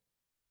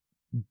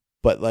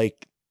 But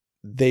like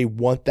they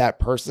want that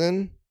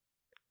person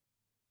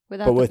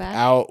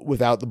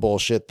without the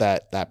bullshit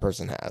that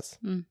person has.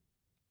 Mm.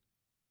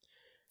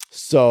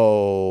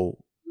 So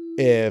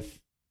if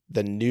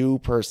the new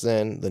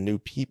person, the new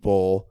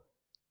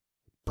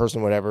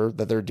person, whatever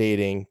that they're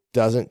dating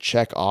doesn't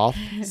check off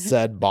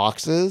said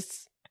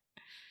boxes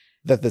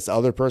that this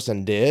other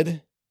person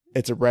did,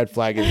 it's a red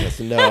flag and it's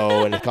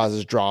no, and it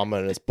causes drama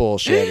and it's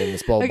bullshit and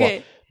it's blah, blah,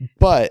 okay.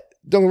 But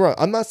don't get me wrong.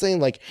 I'm not saying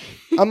like,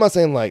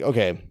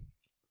 okay,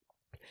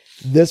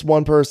 this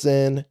one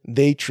person,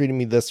 they treated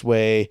me this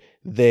way.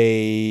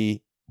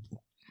 They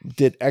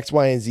did X,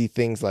 Y, and Z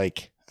things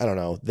like, I don't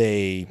know,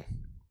 they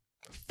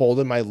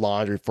folded my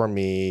laundry for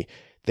me.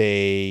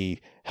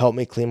 They helped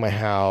me clean my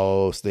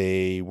house.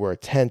 They were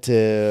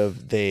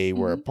attentive. They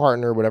were a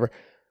partner, whatever.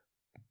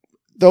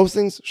 Those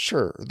things,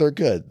 sure, they're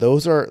good.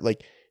 Those are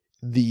like,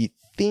 the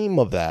theme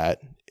of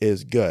that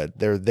is good.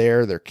 They're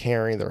there. They're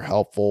caring. They're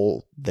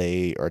helpful.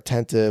 They are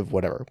attentive,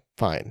 whatever.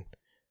 Fine.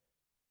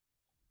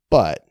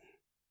 But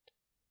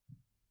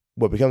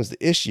what becomes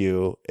the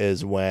issue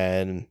is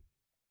when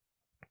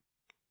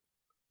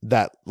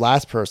that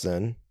last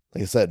person,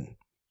 like I said,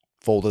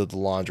 folded the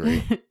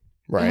laundry,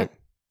 right?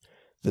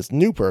 This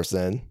new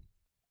person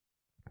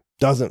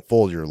doesn't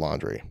fold your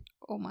laundry.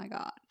 Oh my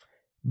God.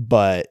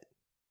 But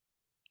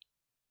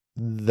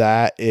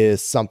that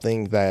is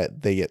something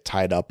that they get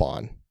tied up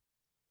on.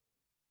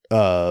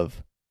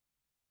 Of,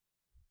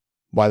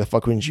 why the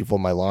fuck wouldn't you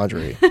fold my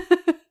laundry?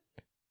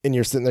 And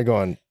you're sitting there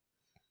going,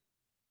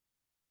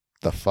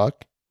 the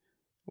fuck?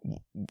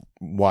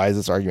 Why is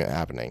this argument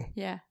happening?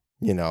 Yeah.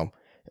 You know?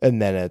 And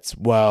then it's,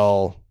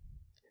 well,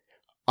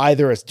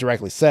 either it's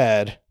directly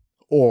said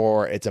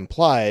or it's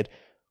implied,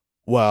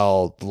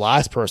 well, the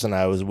last person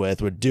I was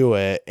with would do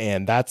it,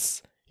 and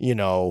that's, you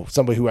know,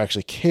 somebody who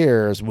actually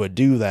cares would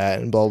do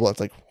that, and blah, blah, blah. It's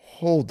like,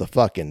 hold the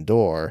fucking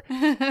door.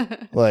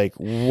 Like,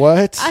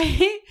 what?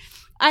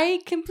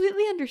 I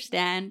completely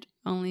understand,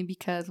 only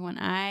because when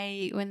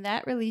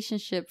that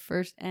relationship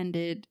first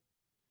ended,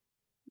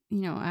 you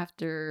know,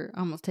 after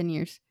almost 10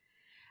 years,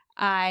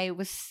 I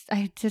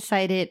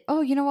decided,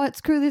 oh, you know what?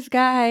 Screw this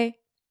guy.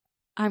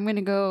 I'm going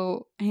to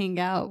go hang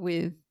out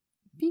with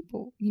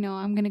people. You know,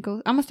 I'm going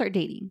to start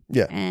dating.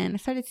 Yeah. And I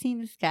started seeing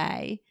this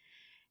guy,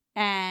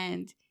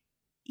 and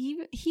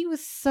he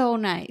was so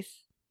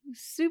nice.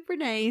 Super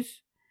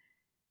nice.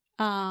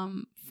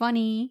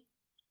 Funny.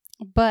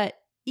 But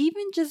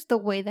even just the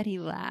way that he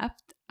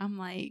laughed, I'm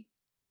like,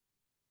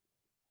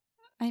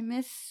 I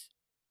miss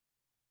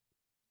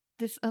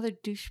this other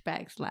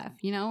douchebag's laugh.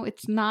 You know,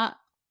 it's not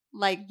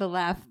like the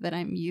laugh that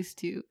I'm used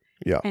to.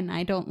 Yeah. And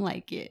I don't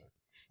like it.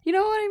 You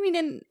know what I mean?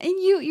 And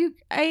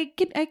I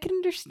can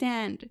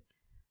understand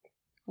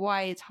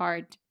why it's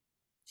hard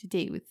to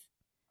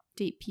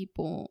date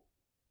people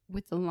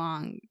with a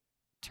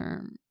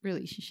long-term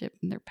relationship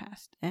in their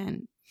past.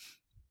 And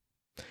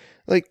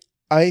like,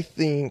 I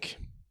think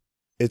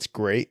it's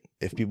great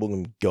if people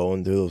can go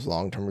into those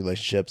long-term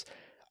relationships.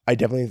 I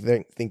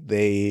definitely think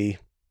they,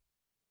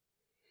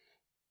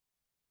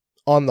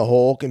 on the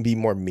whole, can be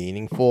more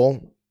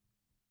meaningful,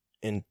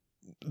 and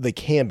they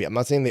can be. I'm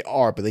not saying they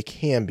are, but they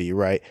can be,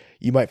 right?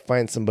 You might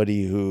find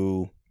somebody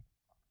who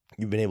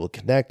you've been able to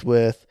connect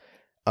with,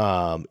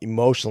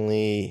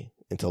 emotionally,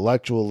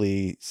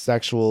 intellectually,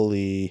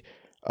 sexually,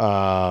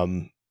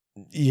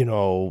 you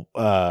know,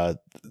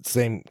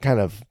 same kind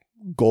of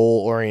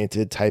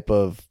goal-oriented type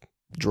of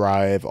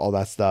drive, all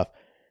that stuff.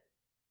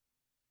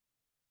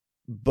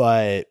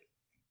 But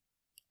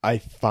I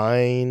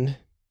find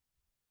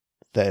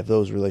that if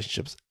those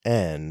relationships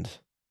end,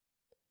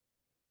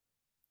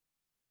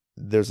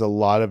 there's a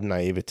lot of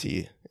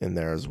naivety in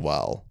there as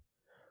well,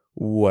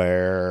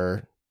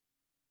 where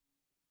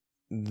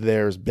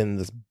there's been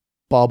this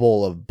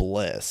bubble of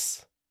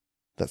bliss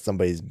that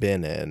somebody's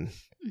been in.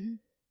 mm-hmm.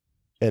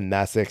 And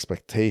that's the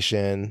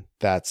expectation.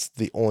 That's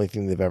the only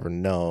thing they've ever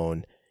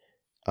known.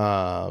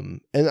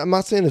 And I'm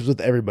not saying this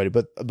with everybody,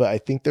 but I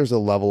think there's a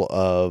level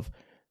of,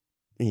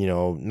 you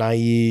know,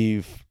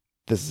 naive.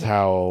 This is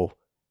how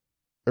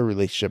a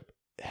relationship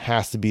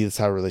has to be. This is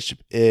how a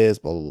relationship is,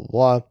 blah, blah,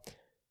 blah.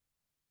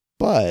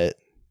 But,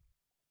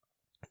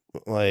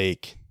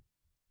 like,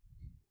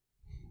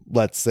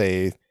 let's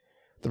say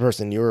the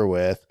person you were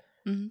with,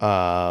 Mm-hmm.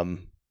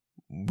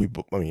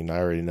 I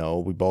already know,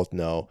 we both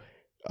know,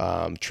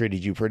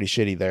 treated you pretty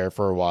shitty there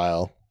for a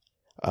while.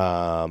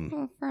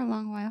 Well, for a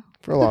long while.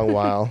 For a long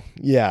while.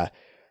 Yeah.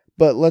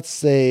 But let's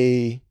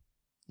say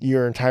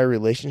your entire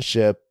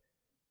relationship,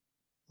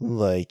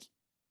 like,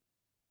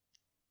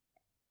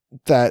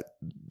 that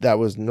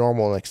was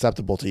normal and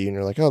acceptable to you, and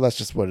you're like, oh, that's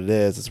just what it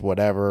is. It's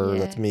whatever. Yeah.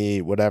 That's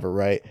me, whatever,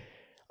 right?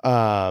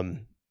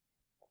 And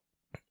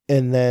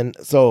then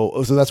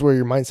so that's where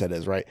your mindset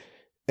is, right?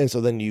 And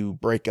so then you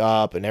break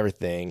up and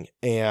everything,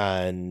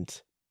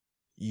 and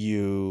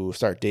you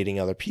start dating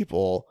other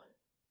people,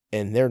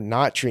 and they're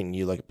not treating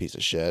you like a piece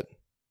of shit.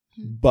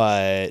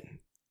 But,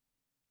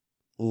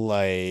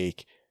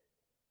 like,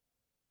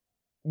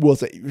 we'll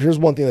say, here's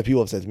one thing that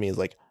people have said to me is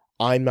like,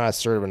 I'm not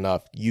assertive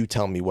enough. You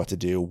tell me what to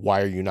do.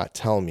 Why are you not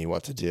telling me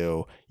what to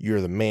do?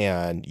 You're the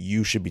man.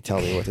 You should be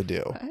telling me what to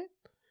do. What?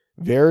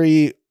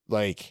 Very,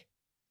 like,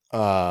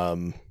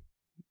 old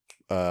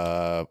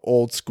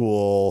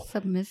school.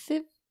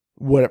 Submissive?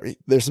 Whatever.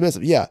 They're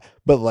submissive, yeah.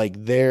 But,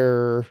 like,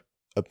 their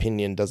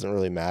opinion doesn't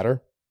really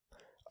matter.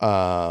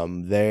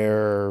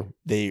 Their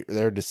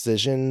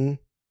decision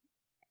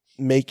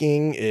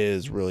making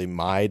is really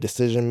my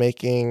decision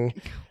making.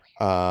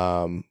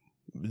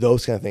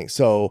 Those kind of things.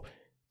 So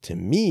to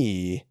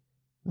me,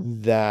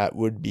 that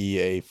would be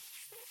a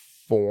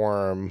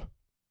form,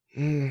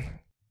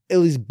 at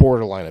least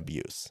borderline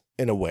abuse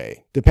in a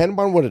way, depending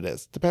on what it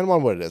is,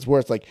 where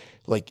it's like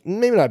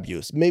maybe not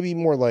abuse, maybe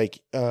more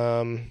like,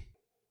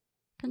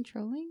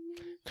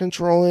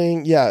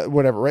 controlling. Yeah.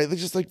 Whatever. Right. Like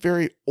just like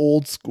very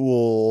old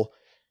school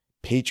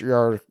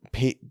patriarchal,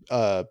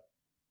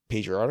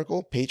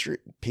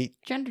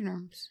 gender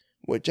norms.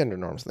 What gender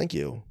norms? Thank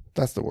you.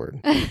 That's the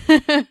word.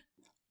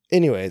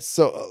 Anyways,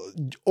 so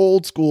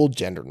old school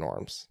gender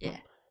norms. Yeah.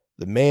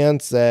 The man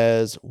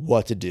says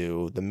what to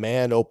do. The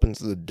man opens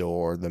the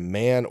door. The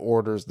man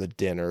orders the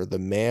dinner. The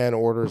man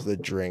orders the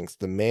drinks.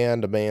 The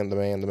man, blah,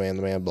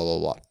 blah,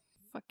 blah.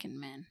 Fucking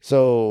man.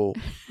 So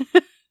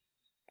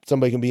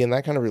somebody can be in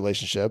that kind of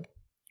relationship,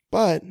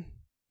 but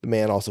the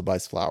man also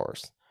buys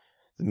flowers.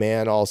 The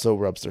man also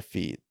rubs their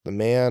feet. The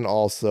man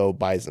also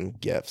buys them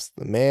gifts.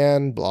 The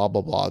man, blah,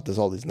 blah, blah, does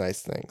all these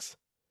nice things.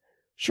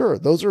 Sure,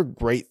 those are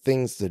great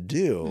things to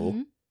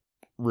do,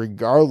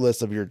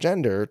 regardless of your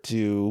gender,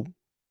 to,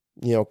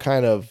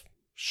 kind of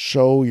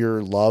show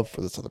your love for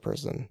this other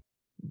person.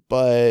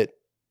 But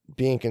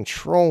being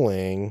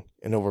controlling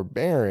and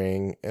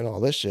overbearing and all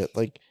this shit,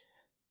 like,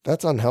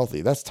 that's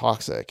unhealthy. That's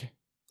toxic.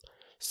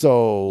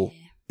 So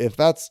if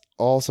that's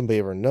all somebody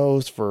ever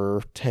knows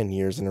for 10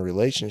 years in a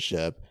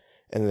relationship,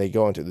 and they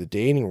go into the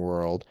dating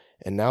world,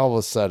 and now all of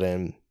a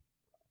sudden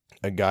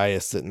a guy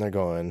is sitting there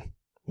going,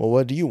 well,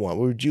 what do you want?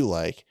 What would you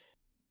like?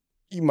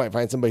 You might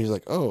find somebody who's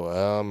like, I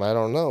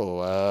don't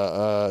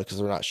know, because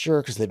they're not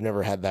sure, because they've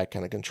never had that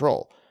kind of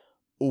control.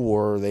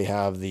 Or they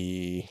have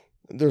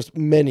there's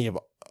many of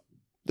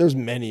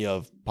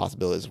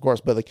possibilities, of course,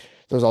 but like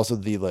there's also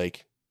the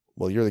like,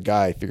 well, you're the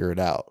guy, figure it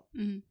out.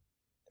 Mm-hmm.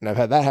 And I've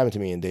had that happen to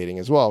me in dating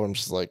as well, where I'm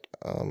just like,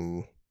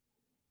 I'm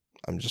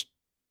just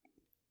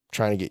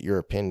trying to get your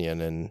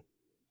opinion and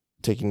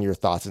taking your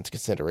thoughts into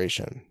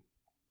consideration.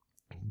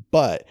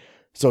 But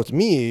so to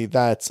me,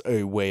 that's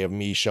a way of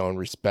me showing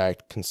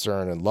respect,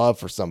 concern, and love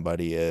for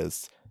somebody,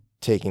 is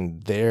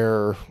taking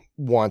their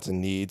wants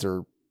and needs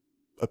or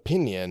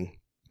opinion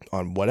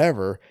on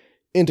whatever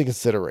into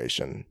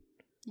consideration.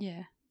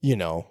 Yeah.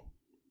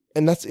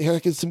 And that's, I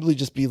could simply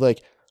just be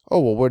like, oh,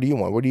 well, what do you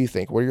want? What do you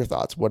think? What are your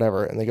thoughts?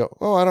 Whatever. And they go,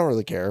 oh, I don't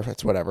really care.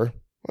 That's whatever.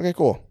 Okay,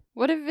 cool.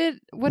 What if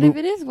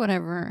it is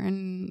whatever?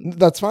 And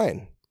that's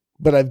fine.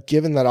 But I've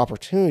given that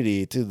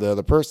opportunity to the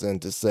other person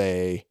to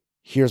say,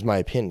 here's my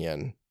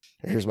opinion.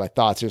 Here's my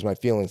thoughts. Here's my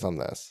feelings on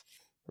this.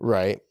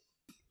 Right?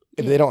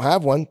 If they don't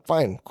have one,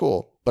 fine,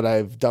 cool. But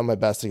I've done my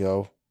best to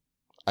go,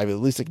 I've at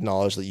least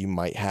acknowledged that you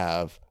might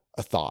have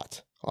a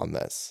thought on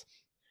this,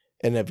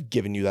 and have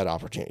given you that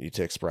opportunity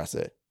to express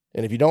it.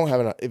 And if you don't have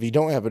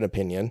an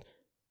opinion,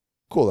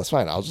 cool, that's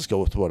fine. I'll just go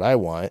with what I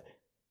want.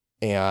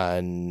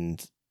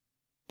 And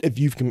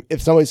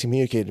if somebody's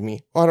communicated to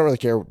me, I don't really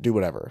care, do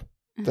whatever,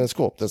 then it's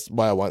cool. That's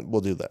what I want.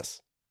 We'll do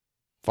this.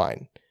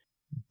 Fine.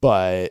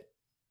 But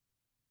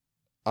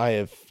I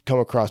have come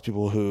across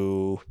people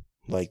who,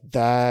 like,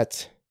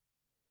 that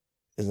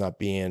is not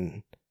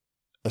being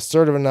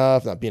assertive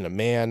enough, not being a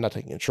man, not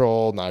taking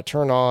control, not a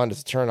turn on,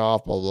 it's a turn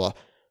off, blah, blah,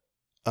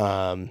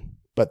 blah.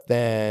 But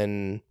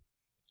then,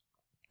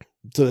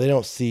 so they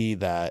don't see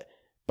that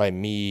by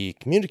me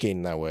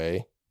communicating that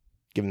way,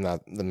 giving them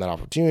that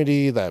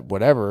opportunity, that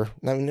whatever.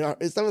 I mean,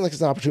 it's not like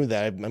it's an opportunity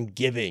that I'm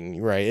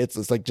giving, right?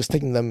 It's like just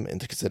taking them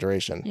into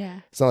consideration.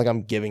 Yeah. It's not like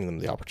I'm giving them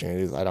the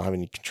opportunities. I don't have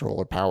any control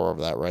or power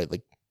over that, right?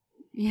 Like,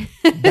 yeah.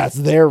 That's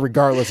there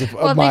regardless of,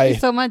 well, thank you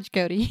so much,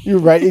 Cody. You're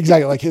right,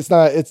 exactly. Like, it's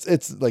not.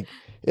 It's like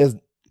it's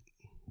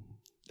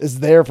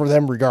there for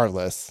them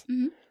regardless.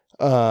 Mm-hmm.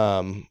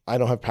 I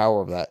don't have power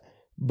over that,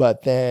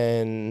 but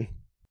then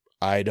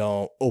I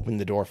don't open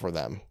the door for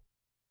them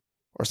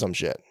or some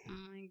shit.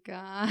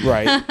 God.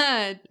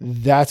 Right.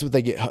 That's what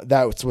they get.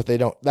 That's what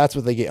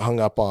they get hung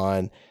up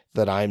on,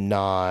 that I'm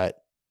not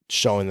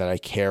showing that I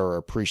care or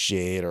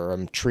appreciate, or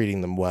I'm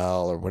treating them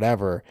well or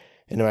whatever.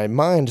 And in my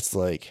mind, it's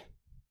like,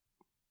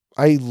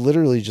 I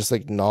literally just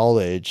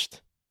acknowledged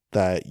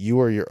that you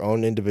are your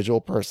own individual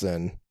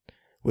person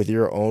with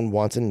your own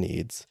wants and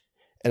needs.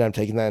 And I'm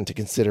taking that into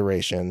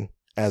consideration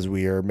as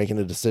we are making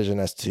a decision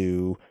as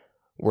to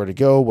where to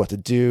go, what to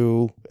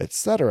do,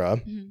 etc.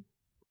 Mm-hmm.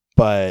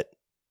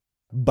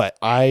 But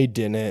I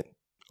didn't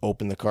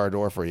open the car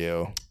door for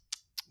you.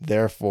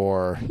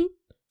 Therefore,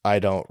 I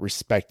don't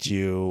respect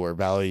you or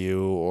value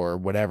you or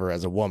whatever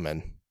as a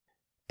woman.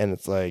 And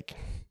it's like,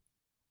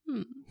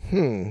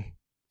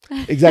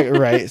 Exactly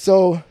right.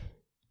 So,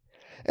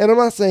 and I'm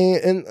not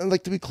saying, and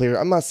like, to be clear,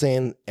 I'm not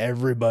saying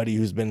everybody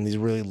who's been in these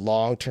really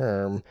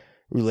long-term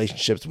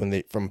relationships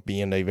from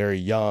being a very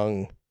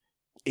young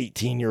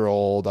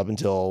 18-year-old up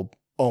until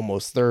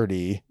almost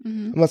 30,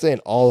 I'm not saying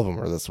all of them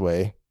are this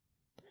way.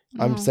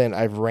 No. I'm saying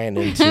I've ran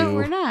into...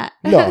 We're not.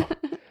 No.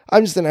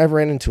 I'm just saying I've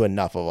ran into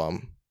enough of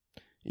them,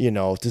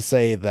 to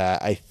say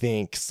that I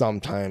think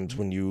sometimes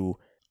when you,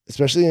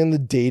 especially in the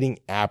dating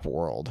app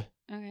world,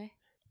 okay,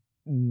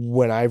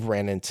 when I've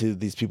ran into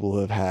these people who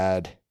have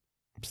had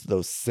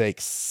those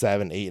 6,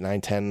 7, 8,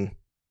 9, 10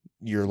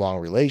 year-long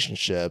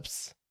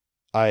relationships,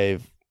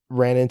 I've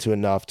ran into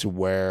enough to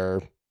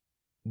where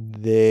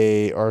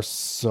they are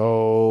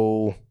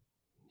so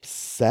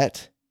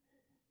set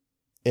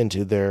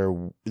into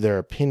their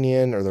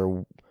opinion or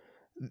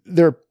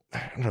their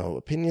I don't know,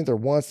 opinion, their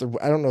wants,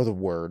 I don't know the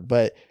word,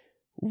 but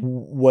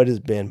what has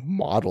been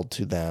modeled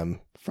to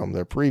them from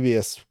their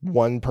previous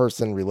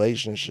one-person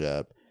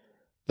relationship,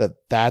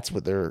 that's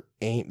what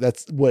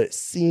that's what it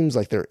seems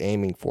like they're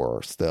aiming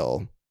for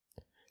still.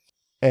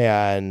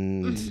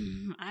 And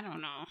I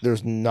don't know.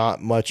 there's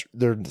not much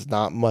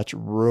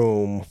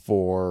room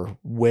for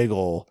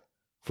wiggle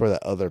for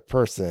that other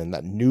person,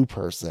 that new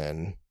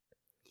person,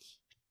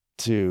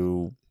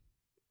 to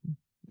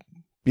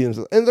be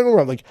themselves. And they're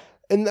wrong, like,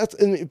 and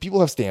people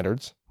have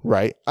standards,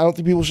 right? I don't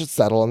think people should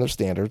settle on their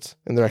standards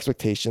and their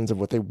expectations of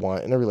what they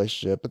want in a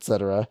relationship,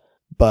 etc.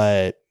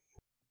 But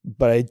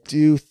I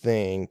do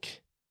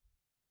think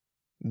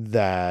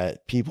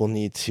that people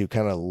need to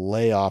kind of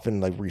lay off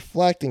and like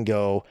reflect and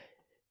go,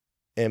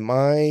 am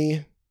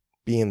I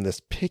being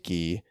this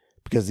picky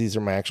because these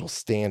are my actual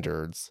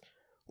standards,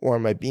 or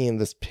am I being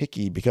this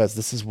picky because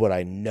this is what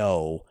I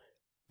know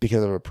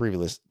because of a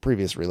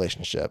previous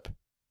relationship?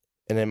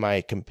 And am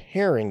I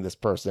comparing this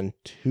person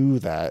to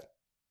that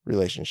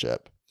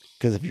relationship?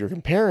 Because if you're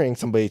comparing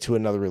somebody to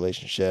another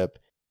relationship,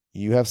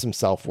 you have some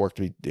self-work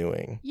to be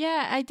doing.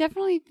 Yeah, I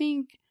definitely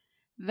think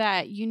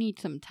that you need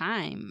some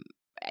time.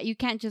 You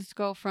can't just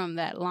go from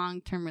that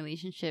long-term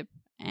relationship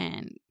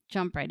and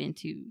jump right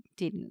into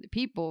dating other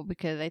people,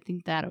 because I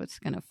think that was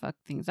going to fuck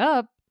things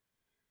up.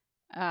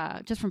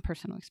 Just from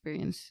personal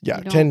experience.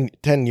 Yeah,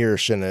 10 years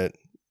shouldn't,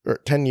 or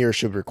 10 years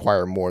should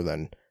require more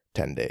than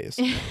 10 days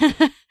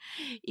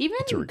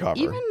to recover.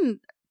 Even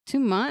 2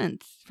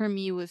 months for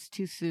me was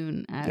too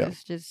soon.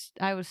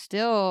 I was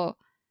still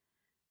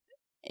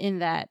in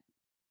that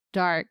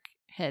dark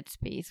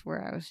headspace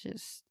where I was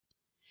just,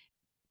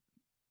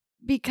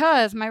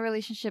 because my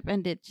relationship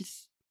ended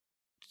just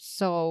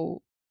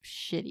so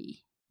shitty.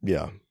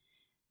 Yeah.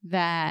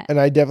 That, and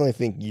I definitely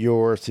think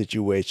your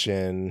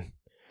situation,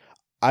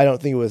 I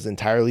don't think it was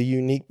entirely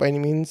unique by any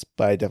means,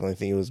 but I definitely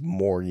think it was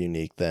more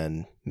unique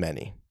than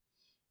many.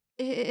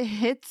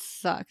 It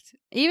sucked.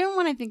 Even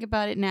when I think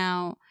about it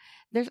now,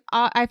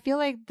 I feel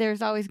like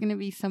there's always going to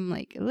be some,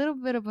 like, a little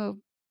bit of a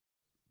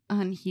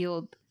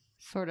unhealed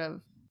sort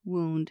of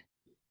wound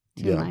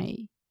to my,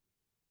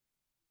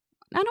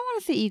 I don't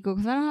want to say ego,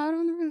 because I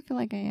don't really feel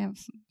like I have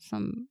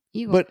some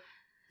ego. But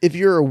if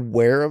you're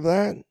aware of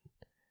that,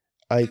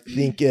 I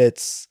think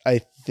it's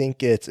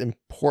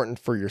important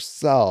for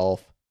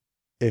yourself,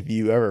 if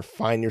you ever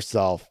find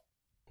yourself.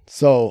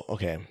 So,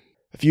 okay,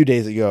 a few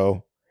days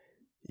ago,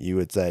 you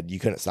had said you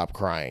couldn't stop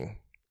crying.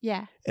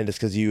 Yeah. And it's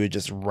because you had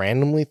just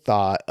randomly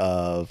thought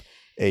of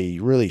a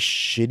really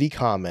shitty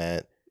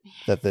comment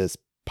that this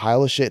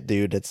pile of shit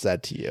dude had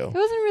said to you. It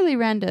wasn't really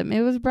random.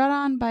 It was brought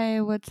on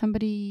by what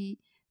somebody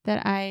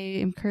that I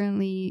am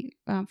currently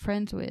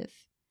friends with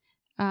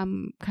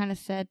kind of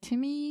said to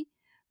me,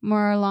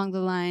 more along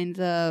the lines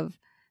of,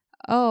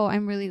 oh,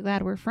 I'm really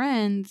glad we're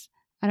friends.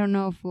 I don't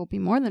know if we'll be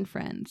more than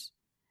friends.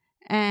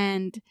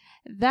 And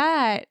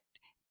that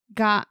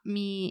got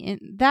me,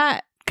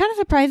 that kind of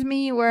surprised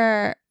me,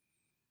 where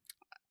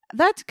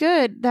that's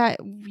good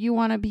that you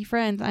want to be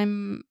friends.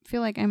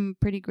 Feel like I'm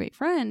a pretty great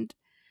friend.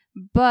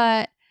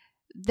 But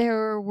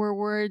there were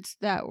words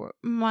that were,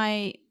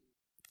 my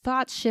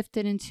thoughts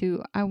shifted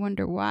into, I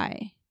wonder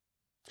why.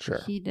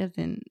 Sure. He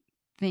doesn't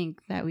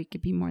think that we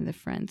could be more than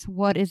friends.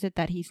 What is it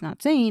that he's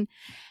not saying?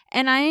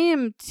 And I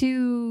am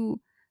too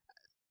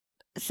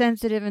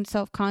sensitive and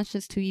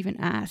self-conscious to even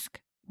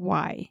ask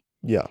why.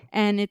 Yeah.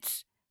 And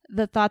it's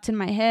the thoughts in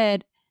my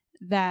head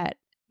that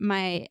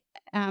my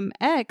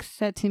ex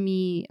said to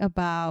me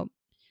about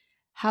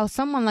how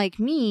someone like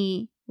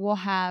me will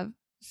have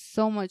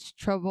so much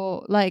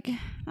trouble, like,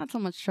 not so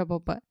much trouble,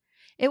 but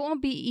it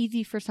won't be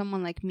easy for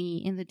someone like me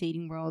in the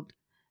dating world,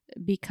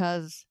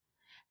 because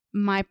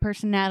my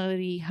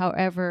personality,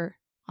 however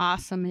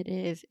awesome it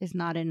is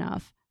not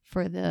enough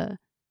for the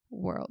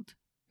world.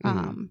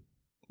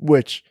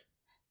 Which,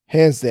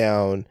 hands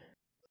down,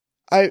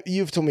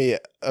 you've told me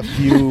a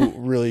few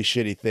really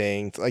shitty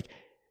things. Like,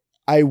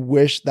 I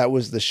wish that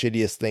was the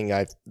shittiest thing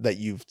that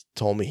you've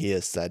told me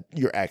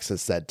your ex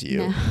has said to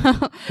you.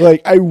 No.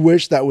 Like, I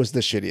wish that was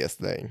the shittiest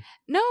thing.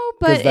 No,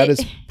 but because that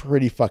is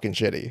pretty fucking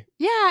shitty.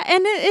 Yeah,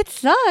 and it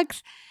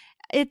sucks.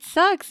 It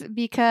sucks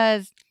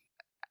because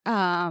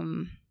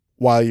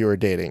while you were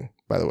dating,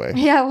 by the way.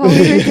 Yeah, while we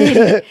were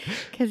dating.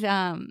 Because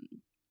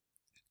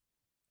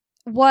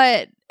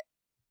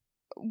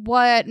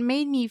what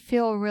made me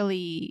feel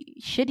really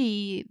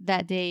shitty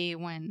that day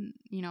when,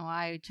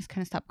 I just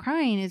kind of stopped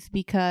crying is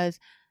because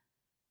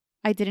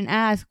I didn't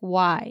ask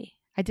why.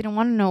 I didn't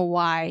want to know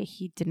why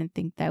he didn't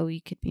think that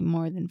we could be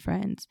more than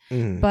friends.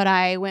 But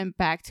I went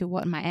back to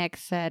what my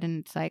ex said,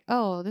 and it's like,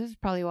 oh, this is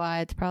probably why.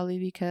 It's probably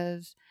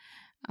because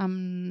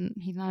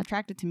he's not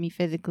attracted to me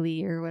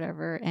physically or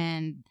whatever.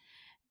 And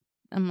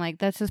I'm like,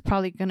 this is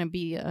probably going to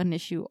be an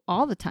issue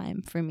all the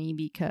time for me,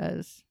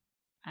 because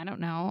I don't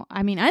know.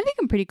 I mean, I think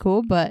I'm pretty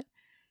cool, but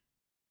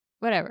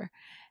whatever.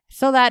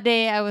 So that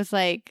day I was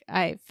like,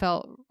 I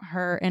felt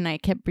hurt and I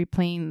kept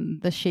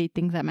replaying the shade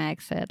things that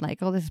Max said. Like,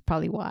 oh, this is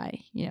probably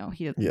why, he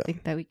doesn't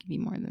think that we can be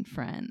more than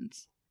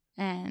friends.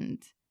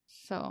 And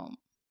so.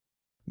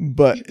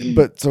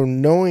 But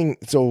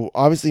so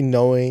obviously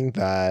knowing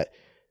that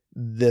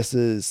this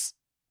is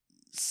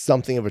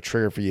something of a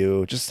trigger for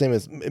you, just the same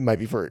as it might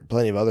be for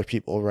plenty of other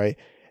people, right?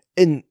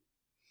 And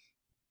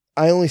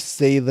I only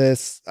say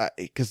this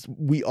because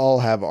we all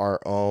have our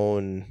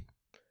own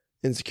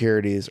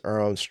insecurities, our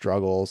own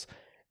struggles,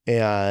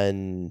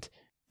 and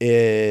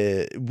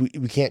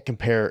we can't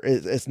compare.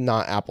 It's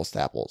not apples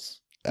to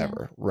apples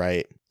ever,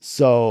 right?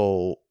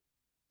 So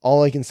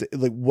all I can say,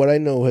 like what I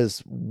know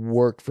has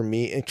worked for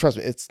me, and trust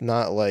me, it's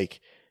not like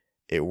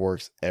it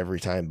works every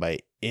time by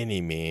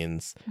any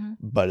means,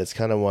 but it's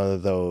kind of one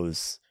of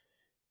those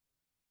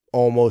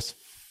almost,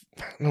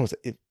 I don't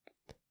know,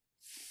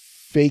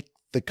 fake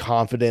the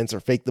confidence or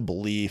fake the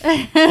belief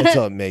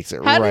until it makes it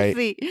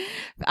Honestly,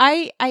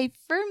 right. I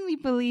firmly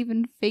believe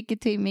in fake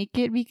it till you make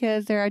it,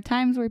 because there are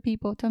times where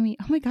people tell me,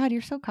 oh my God,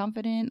 you're so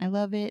confident. I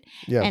love it.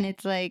 Yeah. And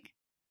it's like,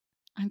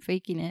 I'm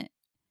faking it.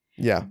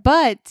 Yeah.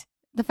 But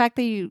the fact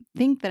that you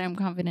think that I'm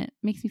confident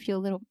makes me feel a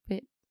little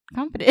bit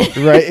confident.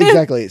 Right.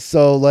 Exactly.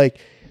 So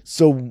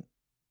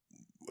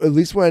at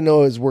least what I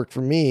know has worked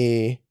for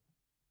me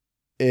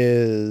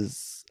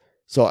is,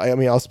 so I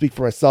mean, I'll speak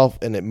for myself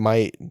and it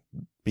might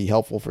be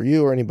helpful for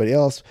you or anybody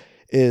else,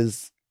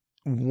 is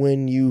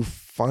when you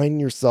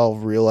find yourself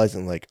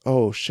realizing like,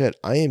 oh shit,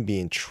 I am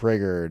being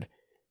triggered.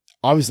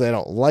 Obviously I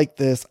don't like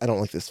this. I don't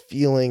like this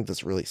feeling.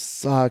 This really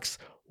sucks.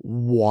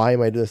 Why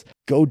am I doing this?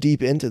 Go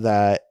deep into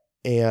that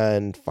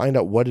and find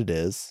out what it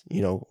is,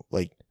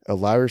 like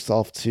allow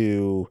yourself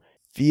to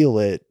feel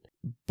it,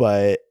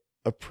 but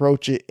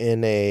approach it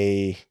in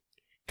a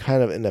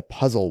kind of in a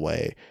puzzle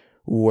way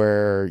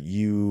where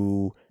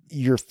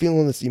you're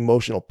feeling this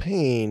emotional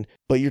pain,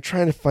 but you're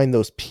trying to find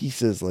those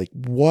pieces, like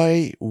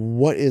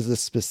what is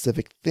this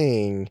specific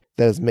thing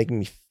that is making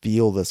me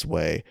feel this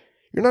way?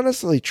 You're not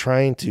necessarily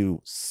trying to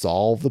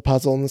solve the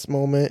puzzle in this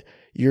moment.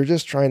 You're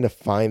just trying to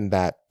find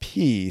that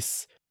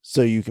piece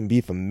so you can be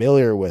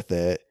familiar with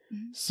it.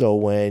 So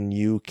when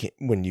you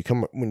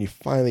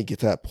finally get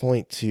to that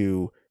point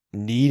to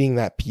needing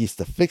that piece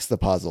to fix the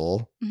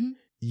puzzle,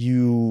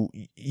 you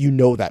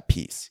know that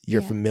piece.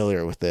 You're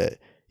familiar with it.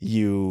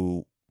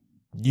 You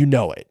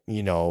know it.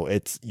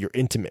 You're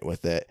intimate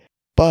with it.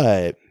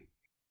 But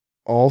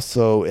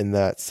also in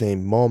that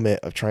same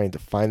moment of trying to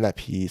find that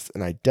piece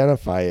and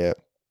identify it,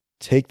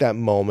 take that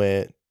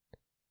moment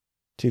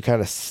to kind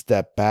of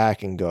step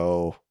back and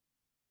go,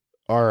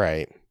 all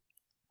right,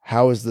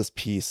 how is this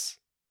piece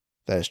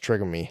that is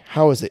triggering me?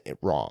 How is it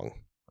wrong?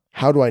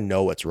 How do I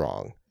know it's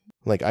wrong?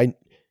 Like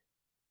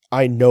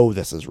I know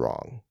this is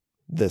wrong.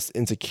 This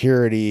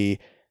insecurity,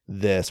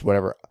 this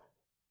whatever.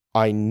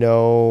 I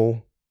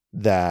know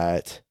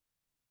that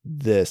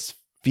this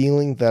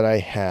feeling that I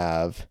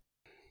have,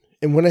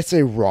 and when I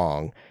say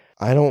wrong,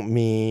 I don't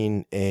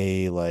mean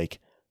like,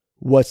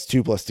 what's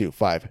 2 + 2?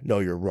 5. No,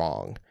 you're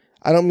wrong.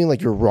 I don't mean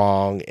like you're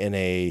wrong in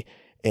a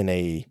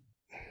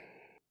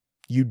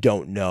you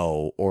don't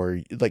know,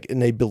 or like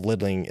in a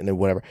belittling, in a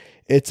whatever.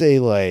 It's a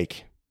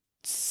like,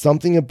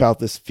 something about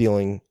this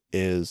feeling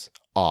is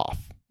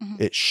off.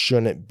 It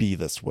shouldn't be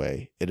this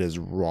way. It is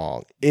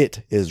wrong.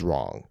 It is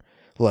wrong.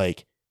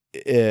 Like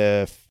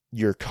if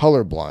you're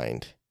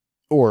colorblind,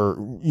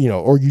 or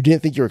you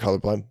didn't think you were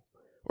colorblind,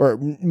 or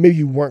maybe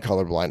you weren't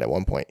colorblind at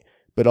one point,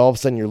 but all of a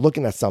sudden you're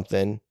looking at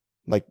something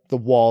like the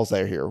walls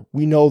that are here.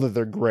 We know that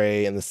they're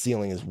gray and the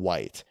ceiling is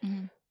white.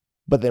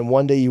 But then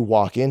one day you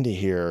walk into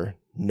here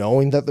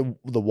knowing that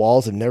the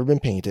walls have never been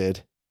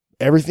painted.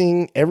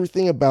 Everything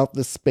about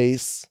this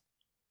space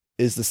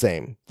is the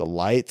same. The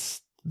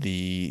lights,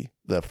 the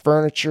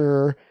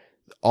furniture,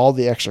 all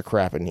the extra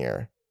crap in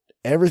here.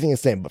 Everything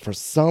is the same. But for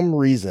some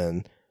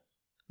reason,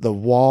 the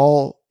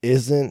wall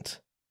isn't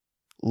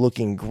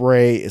looking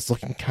gray. It's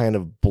looking kind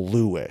of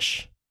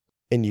bluish.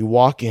 And you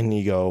walk in and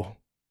you go,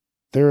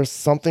 there is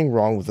something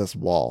wrong with this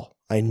wall.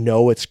 I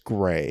know it's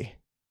gray,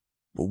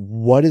 but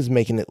what is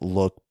making it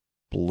look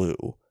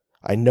blue?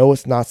 I know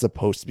it's not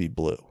supposed to be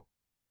blue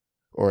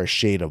or a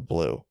shade of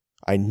blue.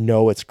 I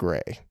know it's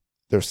gray.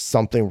 There's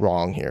something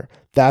wrong here.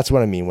 That's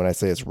what I mean when I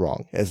say it's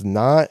wrong. It's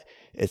not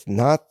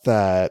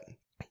that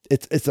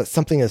it's that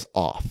something is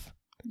off.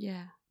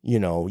 Yeah.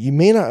 You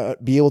may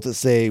not be able to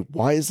say,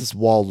 why is this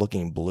wall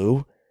looking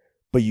blue?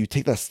 But you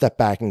take that step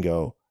back and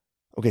go,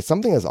 okay,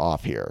 something is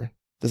off here.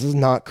 This is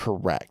not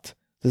correct.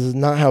 This is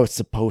not how it's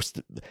supposed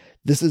to.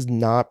 This is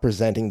not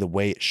presenting the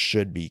way it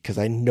should be, because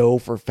I know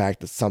for a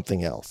fact it's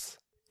something else.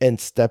 And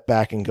step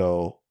back and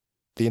go,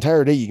 the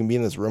entire day you can be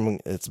in this room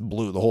and it's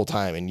blue the whole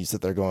time, and you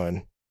sit there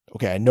going,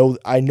 okay,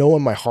 I know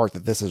in my heart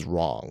that this is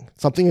wrong.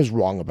 Something is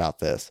wrong about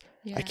this.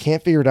 Yeah. I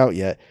can't figure it out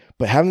yet.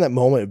 But having that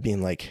moment of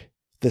being like,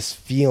 this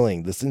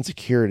feeling, this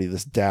insecurity,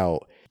 this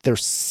doubt,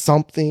 there's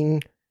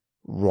something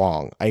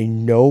wrong. I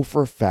know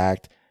for a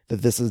fact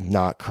that this is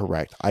not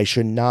correct. I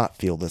should not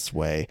feel this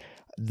way.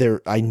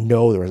 I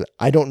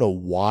don't know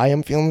why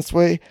I'm feeling this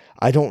way.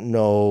 I don't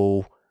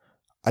know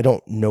I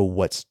don't know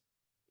what's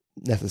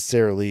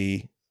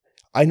necessarily,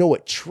 I know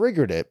what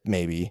triggered it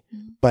maybe,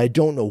 but I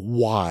don't know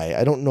why.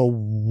 I don't know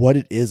what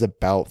it is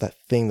about that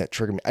thing that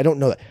triggered me. I don't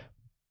know that,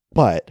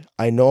 but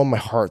I know in my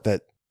heart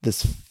that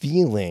this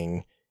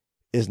feeling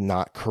is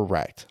not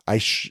correct. I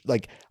should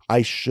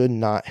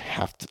not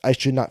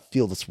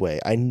feel this way.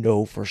 I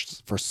know for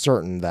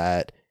certain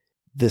that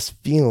this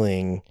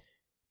feeling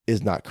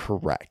is not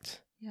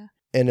correct. Yeah.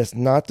 And it's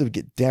not to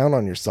get down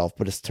on yourself,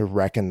 but it's to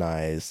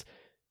recognize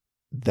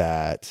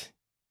that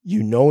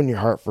you know in your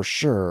heart for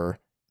sure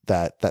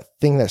that that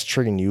thing that's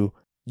triggering you,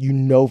 you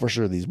know for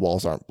sure these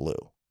walls aren't blue.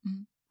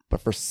 Mm-hmm.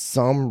 But for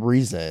some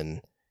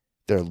reason,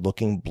 they're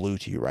looking blue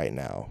to you right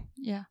now.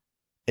 Yeah.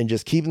 And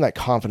just keeping that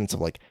confidence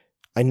of like,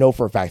 I know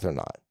for a fact they're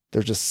not.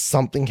 There's just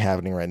something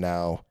happening right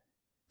now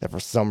that for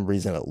some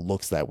reason it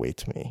looks that way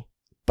to me.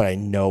 But I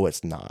know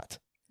it's not.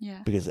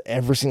 Yeah. Because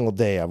every single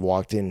day I've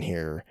walked in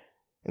here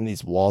and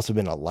these walls have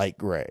been a light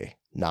gray,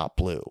 not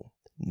blue.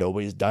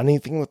 Nobody's done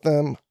anything with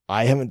them.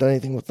 I haven't done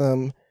anything with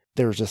them.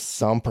 There's just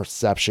some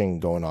perception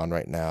going on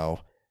right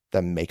now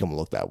that make them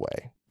look that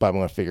way. But I'm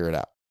going to figure it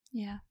out.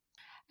 Yeah.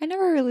 I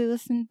never really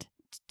listened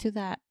to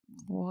that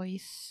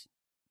voice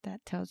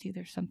that tells you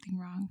there's something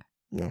wrong.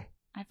 Yeah.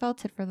 I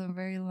felt it for the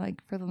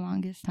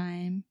longest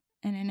time,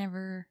 and I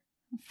never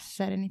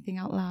said anything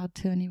out loud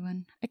to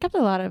anyone. I kept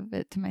a lot of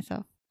it to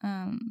myself.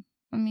 I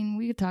mean,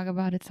 we could talk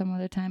about it some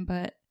other time,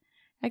 but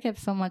I kept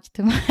so much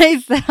to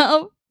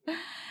myself.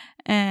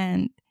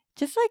 And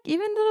just like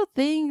even little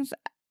things,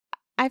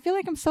 I feel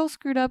like I'm so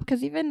screwed up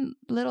because even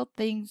little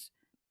things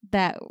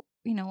that,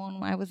 you know,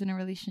 when I was in a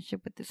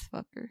relationship with this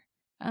fucker,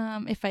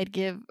 if I'd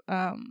give,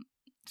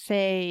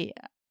 say,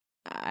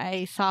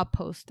 I saw a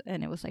post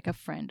and it was like a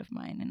friend of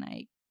mine, and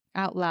I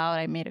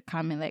made a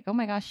comment like, "Oh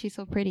my gosh, she's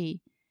so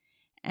pretty,"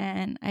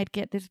 and I'd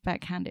get this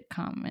backhanded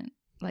comment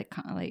like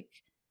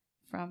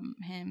from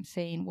him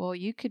saying, "Well,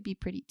 you could be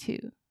pretty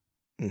too."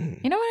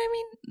 Mm-hmm. You know what I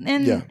mean?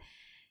 And yeah.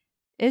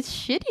 It's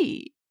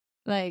shitty.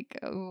 Like,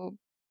 oh,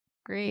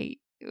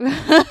 great.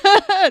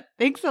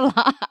 Thanks a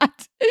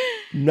lot.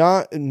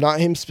 Not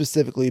him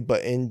specifically,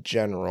 but in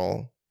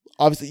general.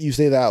 Obviously, you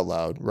say that out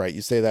loud, right?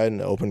 You say that in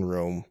an open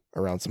room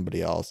around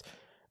somebody else.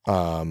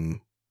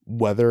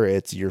 Whether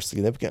it's your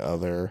significant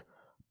other,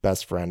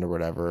 best friend, or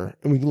whatever.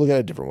 And we can look at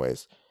it different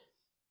ways.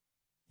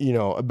 You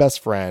know, a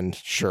best friend,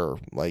 sure.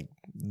 Like,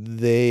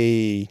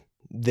 they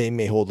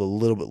may hold a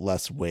little bit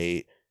less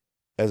weight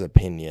as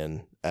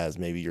opinion as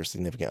maybe your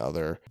significant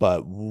other.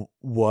 But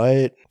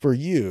what, for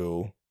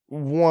you,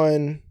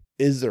 one,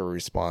 is there a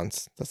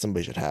response that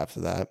somebody should have to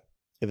that?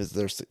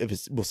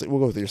 We'll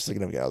go with your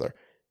significant other.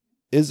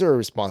 Is there a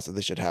response that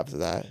they should have to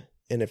that?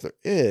 And if there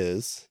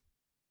is,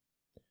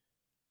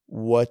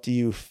 what do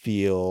you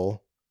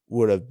feel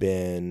would have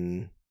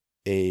been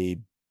a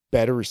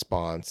better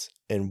response,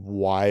 and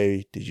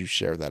why did you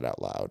share that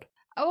out loud?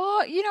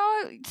 Well, you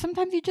know,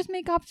 sometimes you just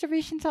make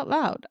observations out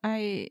loud.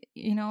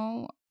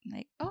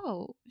 Like,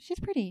 oh, she's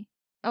pretty.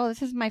 Oh,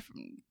 this is my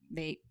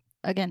they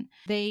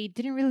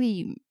didn't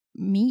really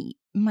meet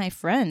my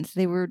friends.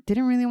 They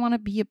didn't really want to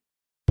be a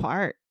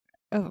part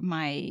of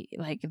my,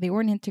 like, they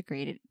weren't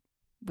integrated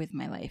with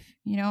my life,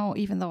 you know,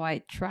 even though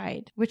I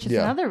tried, which is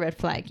another red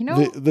flag, you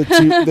know.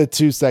 The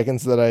 2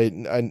 seconds that I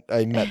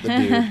met the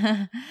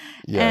dude,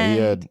 he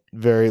had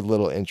very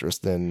little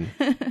interest in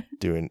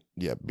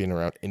being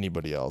around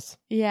anybody else.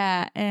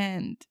 Yeah,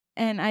 and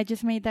I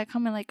just made that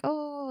comment like,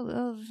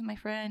 oh, this is my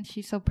friend.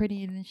 She's so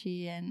pretty, isn't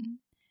she?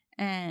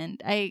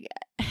 And I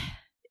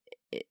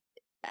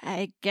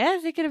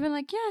guess it could have been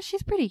like, yeah,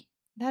 she's pretty.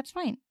 That's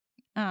fine.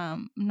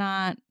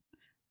 Not,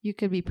 you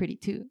could be pretty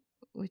too,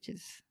 which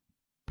is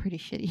pretty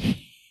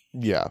shitty.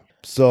 Yeah.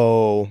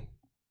 So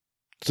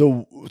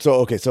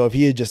okay. So if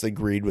he had just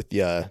agreed with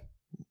you, it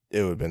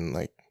would have been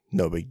like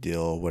no big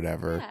deal,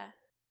 whatever. Yeah.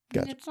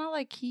 Gotcha. I mean, it's not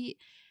like the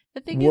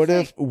thing what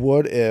is,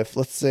 what if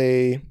let's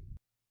say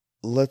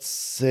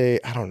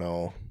I don't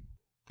know.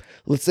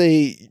 Let's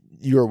say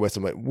you're with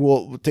somebody.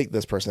 We'll take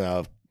this person out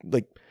of,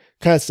 like,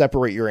 kind of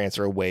separate your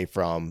answer away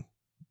from,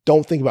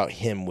 don't think about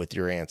him with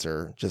your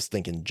answer. Just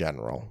think in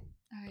general.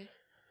 all right.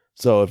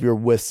 So if you're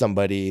with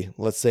somebody,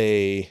 let's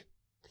say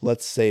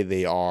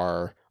they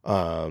are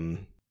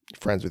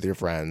friends with your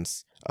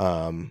friends,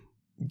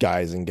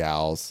 guys and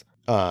gals,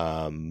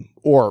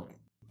 or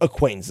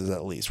acquaintances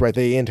at least, right?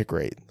 They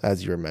integrate,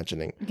 as you were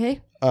mentioning.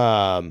 Okay.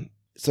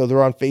 So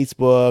they're on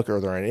Facebook or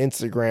they're on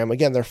Instagram.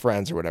 Again, they're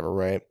friends or whatever,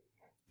 right?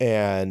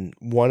 And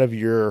one of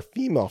your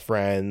female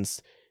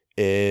friends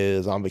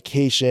is on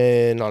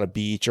vacation on a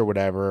beach or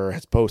whatever,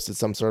 has posted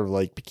some sort of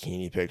like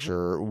bikini picture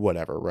or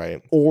whatever,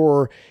 right?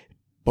 Or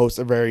posts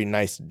a very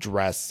nice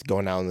dress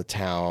going out in the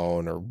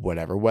town or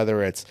whatever,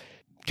 whether it's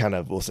kind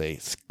of, we'll say,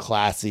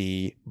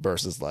 classy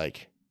versus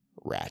like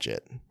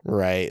ratchet,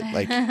 right?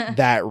 Like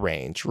that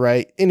range,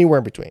 right? Anywhere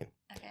in between.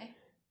 Okay.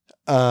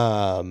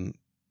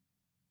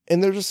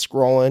 And they're just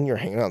scrolling, you're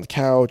hanging out on the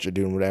couch or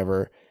doing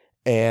whatever,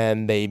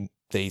 and they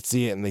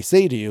see it and they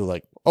say to you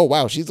like, oh,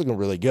 wow, she's looking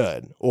really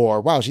good,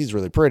 or wow, she's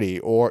really pretty,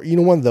 or, you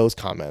know, one of those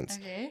comments.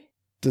 Okay.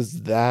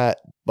 Does that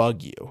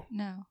bug you?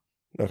 No.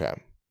 Okay.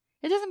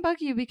 It doesn't bug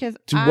you because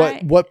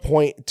what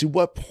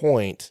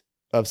point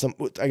of some,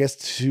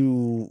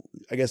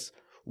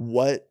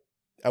 what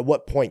at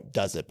what point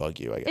does it bug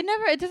you? I guess.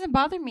 it doesn't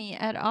bother me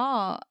at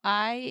all.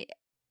 I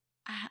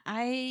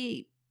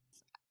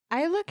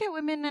look at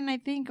women and I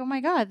think, oh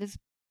my God,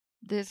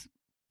 this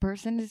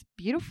person is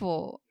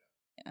beautiful,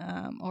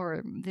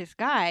 or this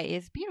guy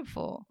is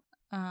beautiful,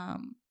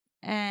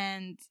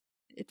 and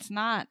it's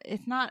not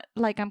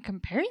like I'm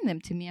comparing them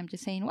to me. I'm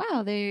just saying,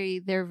 wow,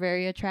 they're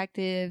very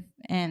attractive,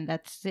 and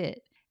that's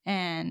it.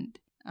 And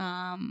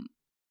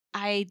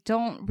I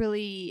don't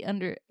really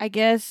I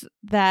guess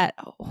that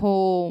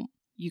whole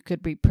you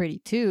could be pretty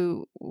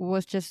too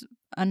was just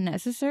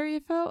unnecessary,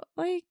 it felt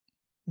like.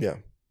 Yeah.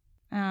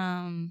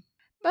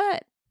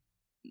 But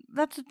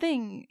that's the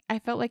thing. I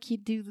felt like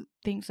he'd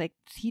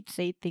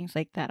say things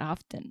like that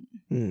often.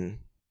 Mm.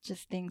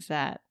 Just things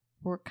that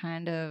were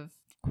kind of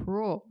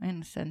cruel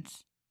in a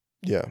sense.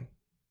 Yeah.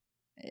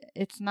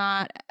 It's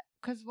not,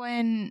 because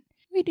when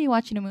we'd be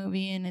watching a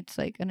movie and it's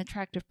like an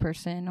attractive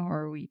person,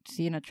 or we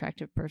see an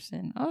attractive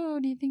person, oh,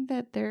 do you think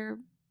that they're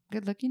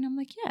good looking? I'm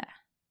like, yeah,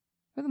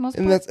 for the most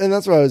part. And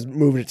that's why I was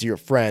moving it to your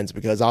friends,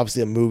 because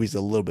obviously a movie's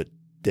a little bit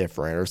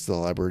different, or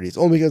celebrities.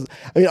 Only because,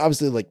 I mean,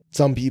 obviously, like,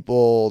 some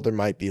people, there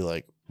might be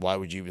like, why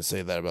would you even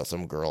say that about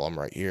some girl? I'm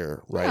right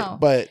here, right? No,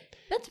 but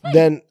that's fine.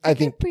 then I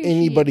think appreciate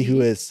anybody it.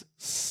 who is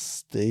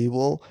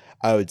stable,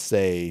 I would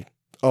say,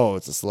 oh,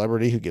 it's a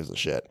celebrity, who gives a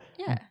shit?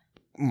 Yeah.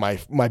 My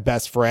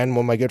best friend,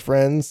 one of my good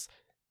friends,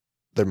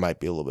 there might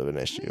be a little bit of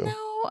an issue.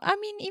 No, I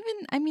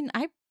mean,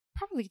 I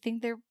probably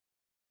think they're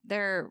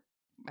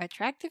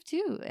attractive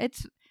too.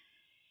 It's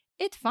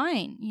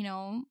fine, you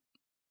know,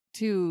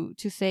 to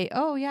say,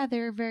 oh yeah,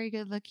 they're very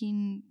good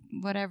looking,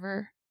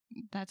 whatever.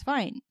 That's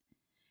fine.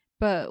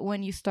 But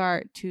when you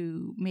start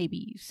to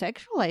maybe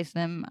sexualize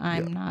them,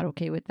 I'm not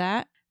okay with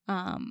that.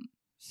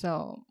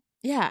 So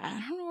yeah,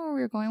 I don't know where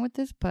we were going with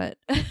this, but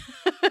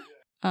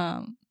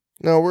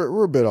No,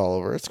 we're a bit all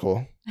over. It's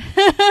cool.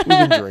 We've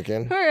been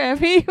drinking. We're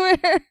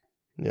everywhere.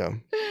 Yeah.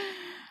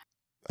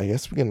 I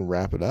guess we can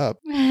wrap it up.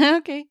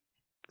 Okay.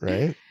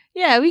 Right?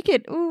 Yeah, we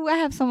could. Ooh, I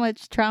have so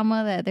much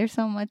trauma that there's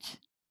so much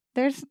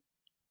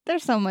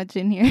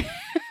in here.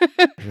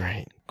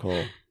 Right.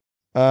 Cool.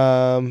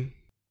 All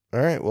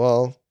right.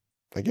 Well,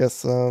 I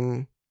guess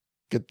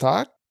good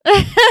talk.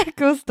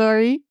 Cool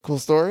story. Cool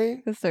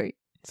story. Cool story.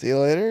 See you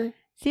later.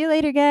 See you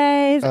later,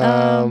 guys.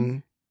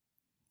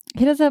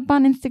 Hit us up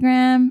on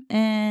Instagram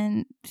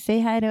and say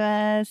hi to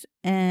us.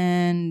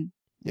 And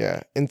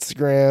yeah,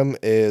 Instagram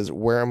is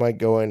Where Am I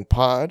Going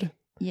Pod.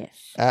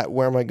 Yes. At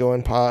Where Am I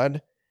Going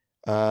Pod.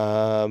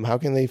 How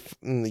can they?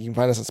 You can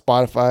find us on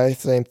Spotify.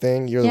 Same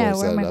thing. You're the one who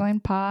Where set Am it I up.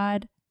 Going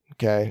Pod.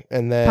 Okay,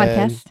 and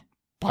then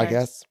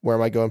podcasts. Where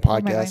Am I Going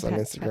Podcast on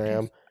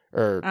Instagram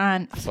or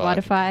on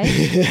Spotify.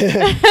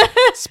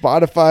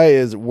 Spotify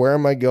is Where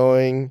Am I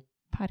Going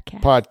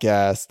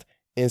Podcast.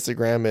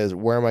 Instagram is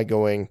Where Am I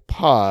Going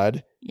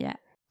Pod. Yeah.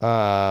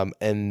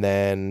 And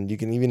then you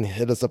can even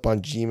hit us up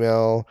on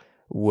Gmail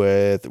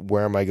with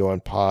Where Am I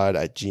Going Pod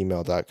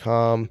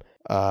 @gmail.com.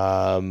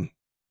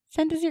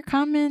 Send us your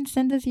comments,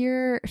 send us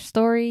your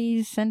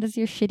stories, send us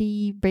your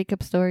shitty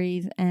breakup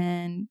stories,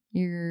 and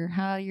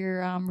how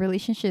your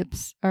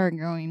relationships are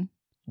going.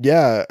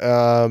 Yeah.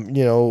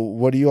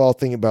 What do you all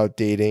think about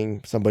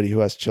dating somebody who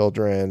has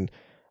children?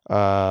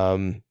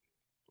 What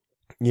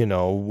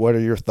are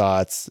your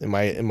thoughts? Am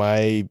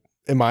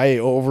I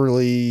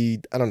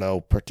overly, I don't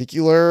know,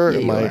 particular?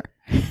 Yeah,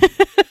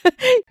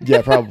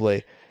 Yeah,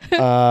 probably.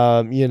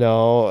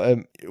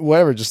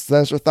 Whatever, just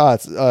send us your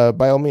thoughts.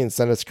 By all means,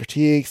 send us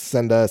critiques,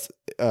 send us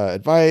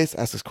advice,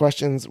 ask us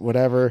questions,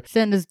 whatever.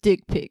 Send us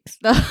dick pics.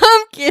 No,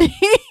 I'm kidding.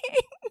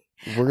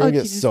 We're gonna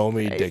get so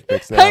many dick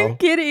pics now. I'm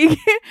kidding.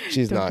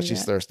 She's not.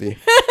 She's thirsty.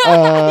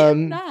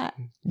 I'm not.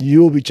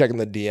 You will be checking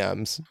the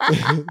DMs,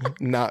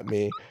 not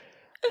me.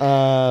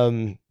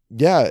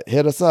 Yeah,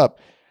 hit us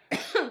up.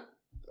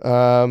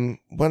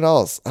 What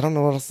else? I don't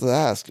know what else to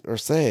ask or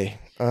say.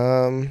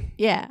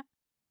 Yeah.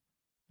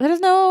 Let us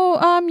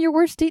know your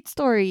worst date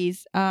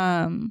stories.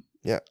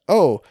 Yeah.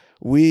 Oh,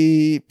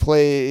 we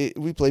play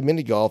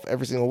mini golf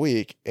every single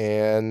week,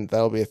 and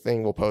that'll be a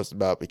thing we'll post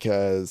about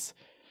because,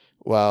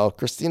 well,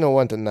 Christina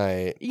won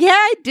tonight. Yeah,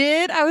 I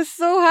did. I was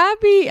so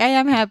happy. I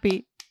am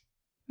happy.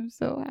 I'm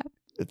so happy.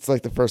 It's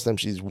like the first time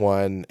she's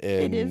won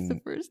in. It is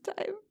the first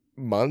time.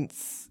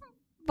 Months.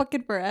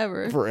 Fucking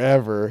forever.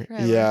 Forever.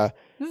 Yeah.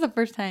 This is the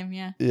first time,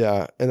 yeah.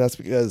 Yeah, and that's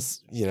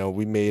because,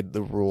 we made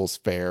the rules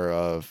fair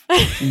of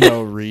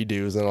no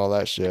redos and all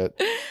that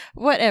shit.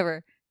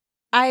 Whatever.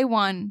 I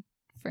won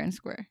fair and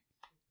square.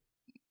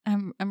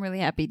 I'm really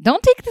happy.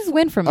 Don't take this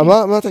win from me. I'm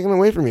not taking it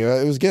away from you.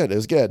 It was good.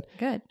 Good.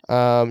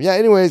 Yeah,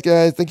 anyways,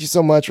 guys, thank you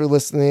so much for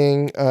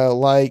listening.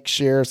 Like,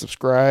 share,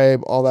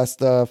 subscribe, all that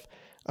stuff.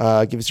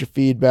 Give us your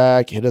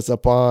feedback. Hit us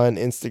up on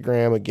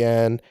Instagram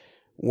again.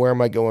 Where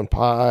Am I Going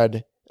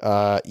Pod?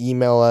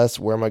 Email us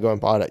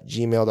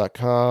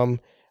whereamigoingpod@gmail.com.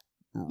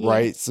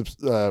 Yeah.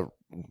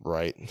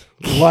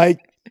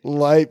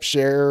 Like,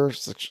 share,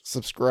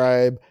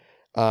 subscribe,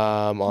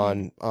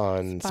 on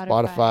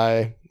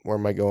Spotify. Where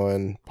am I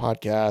going?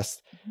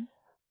 Podcast.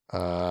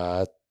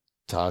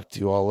 Talk to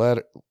you all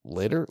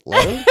later.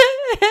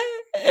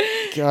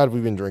 God,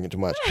 we've been drinking too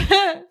much.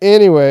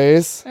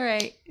 Anyways. All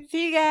right.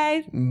 See you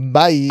guys.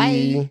 Bye.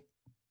 Bye.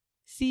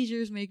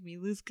 Seizures make me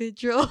lose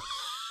control.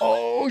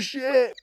 Oh, shit.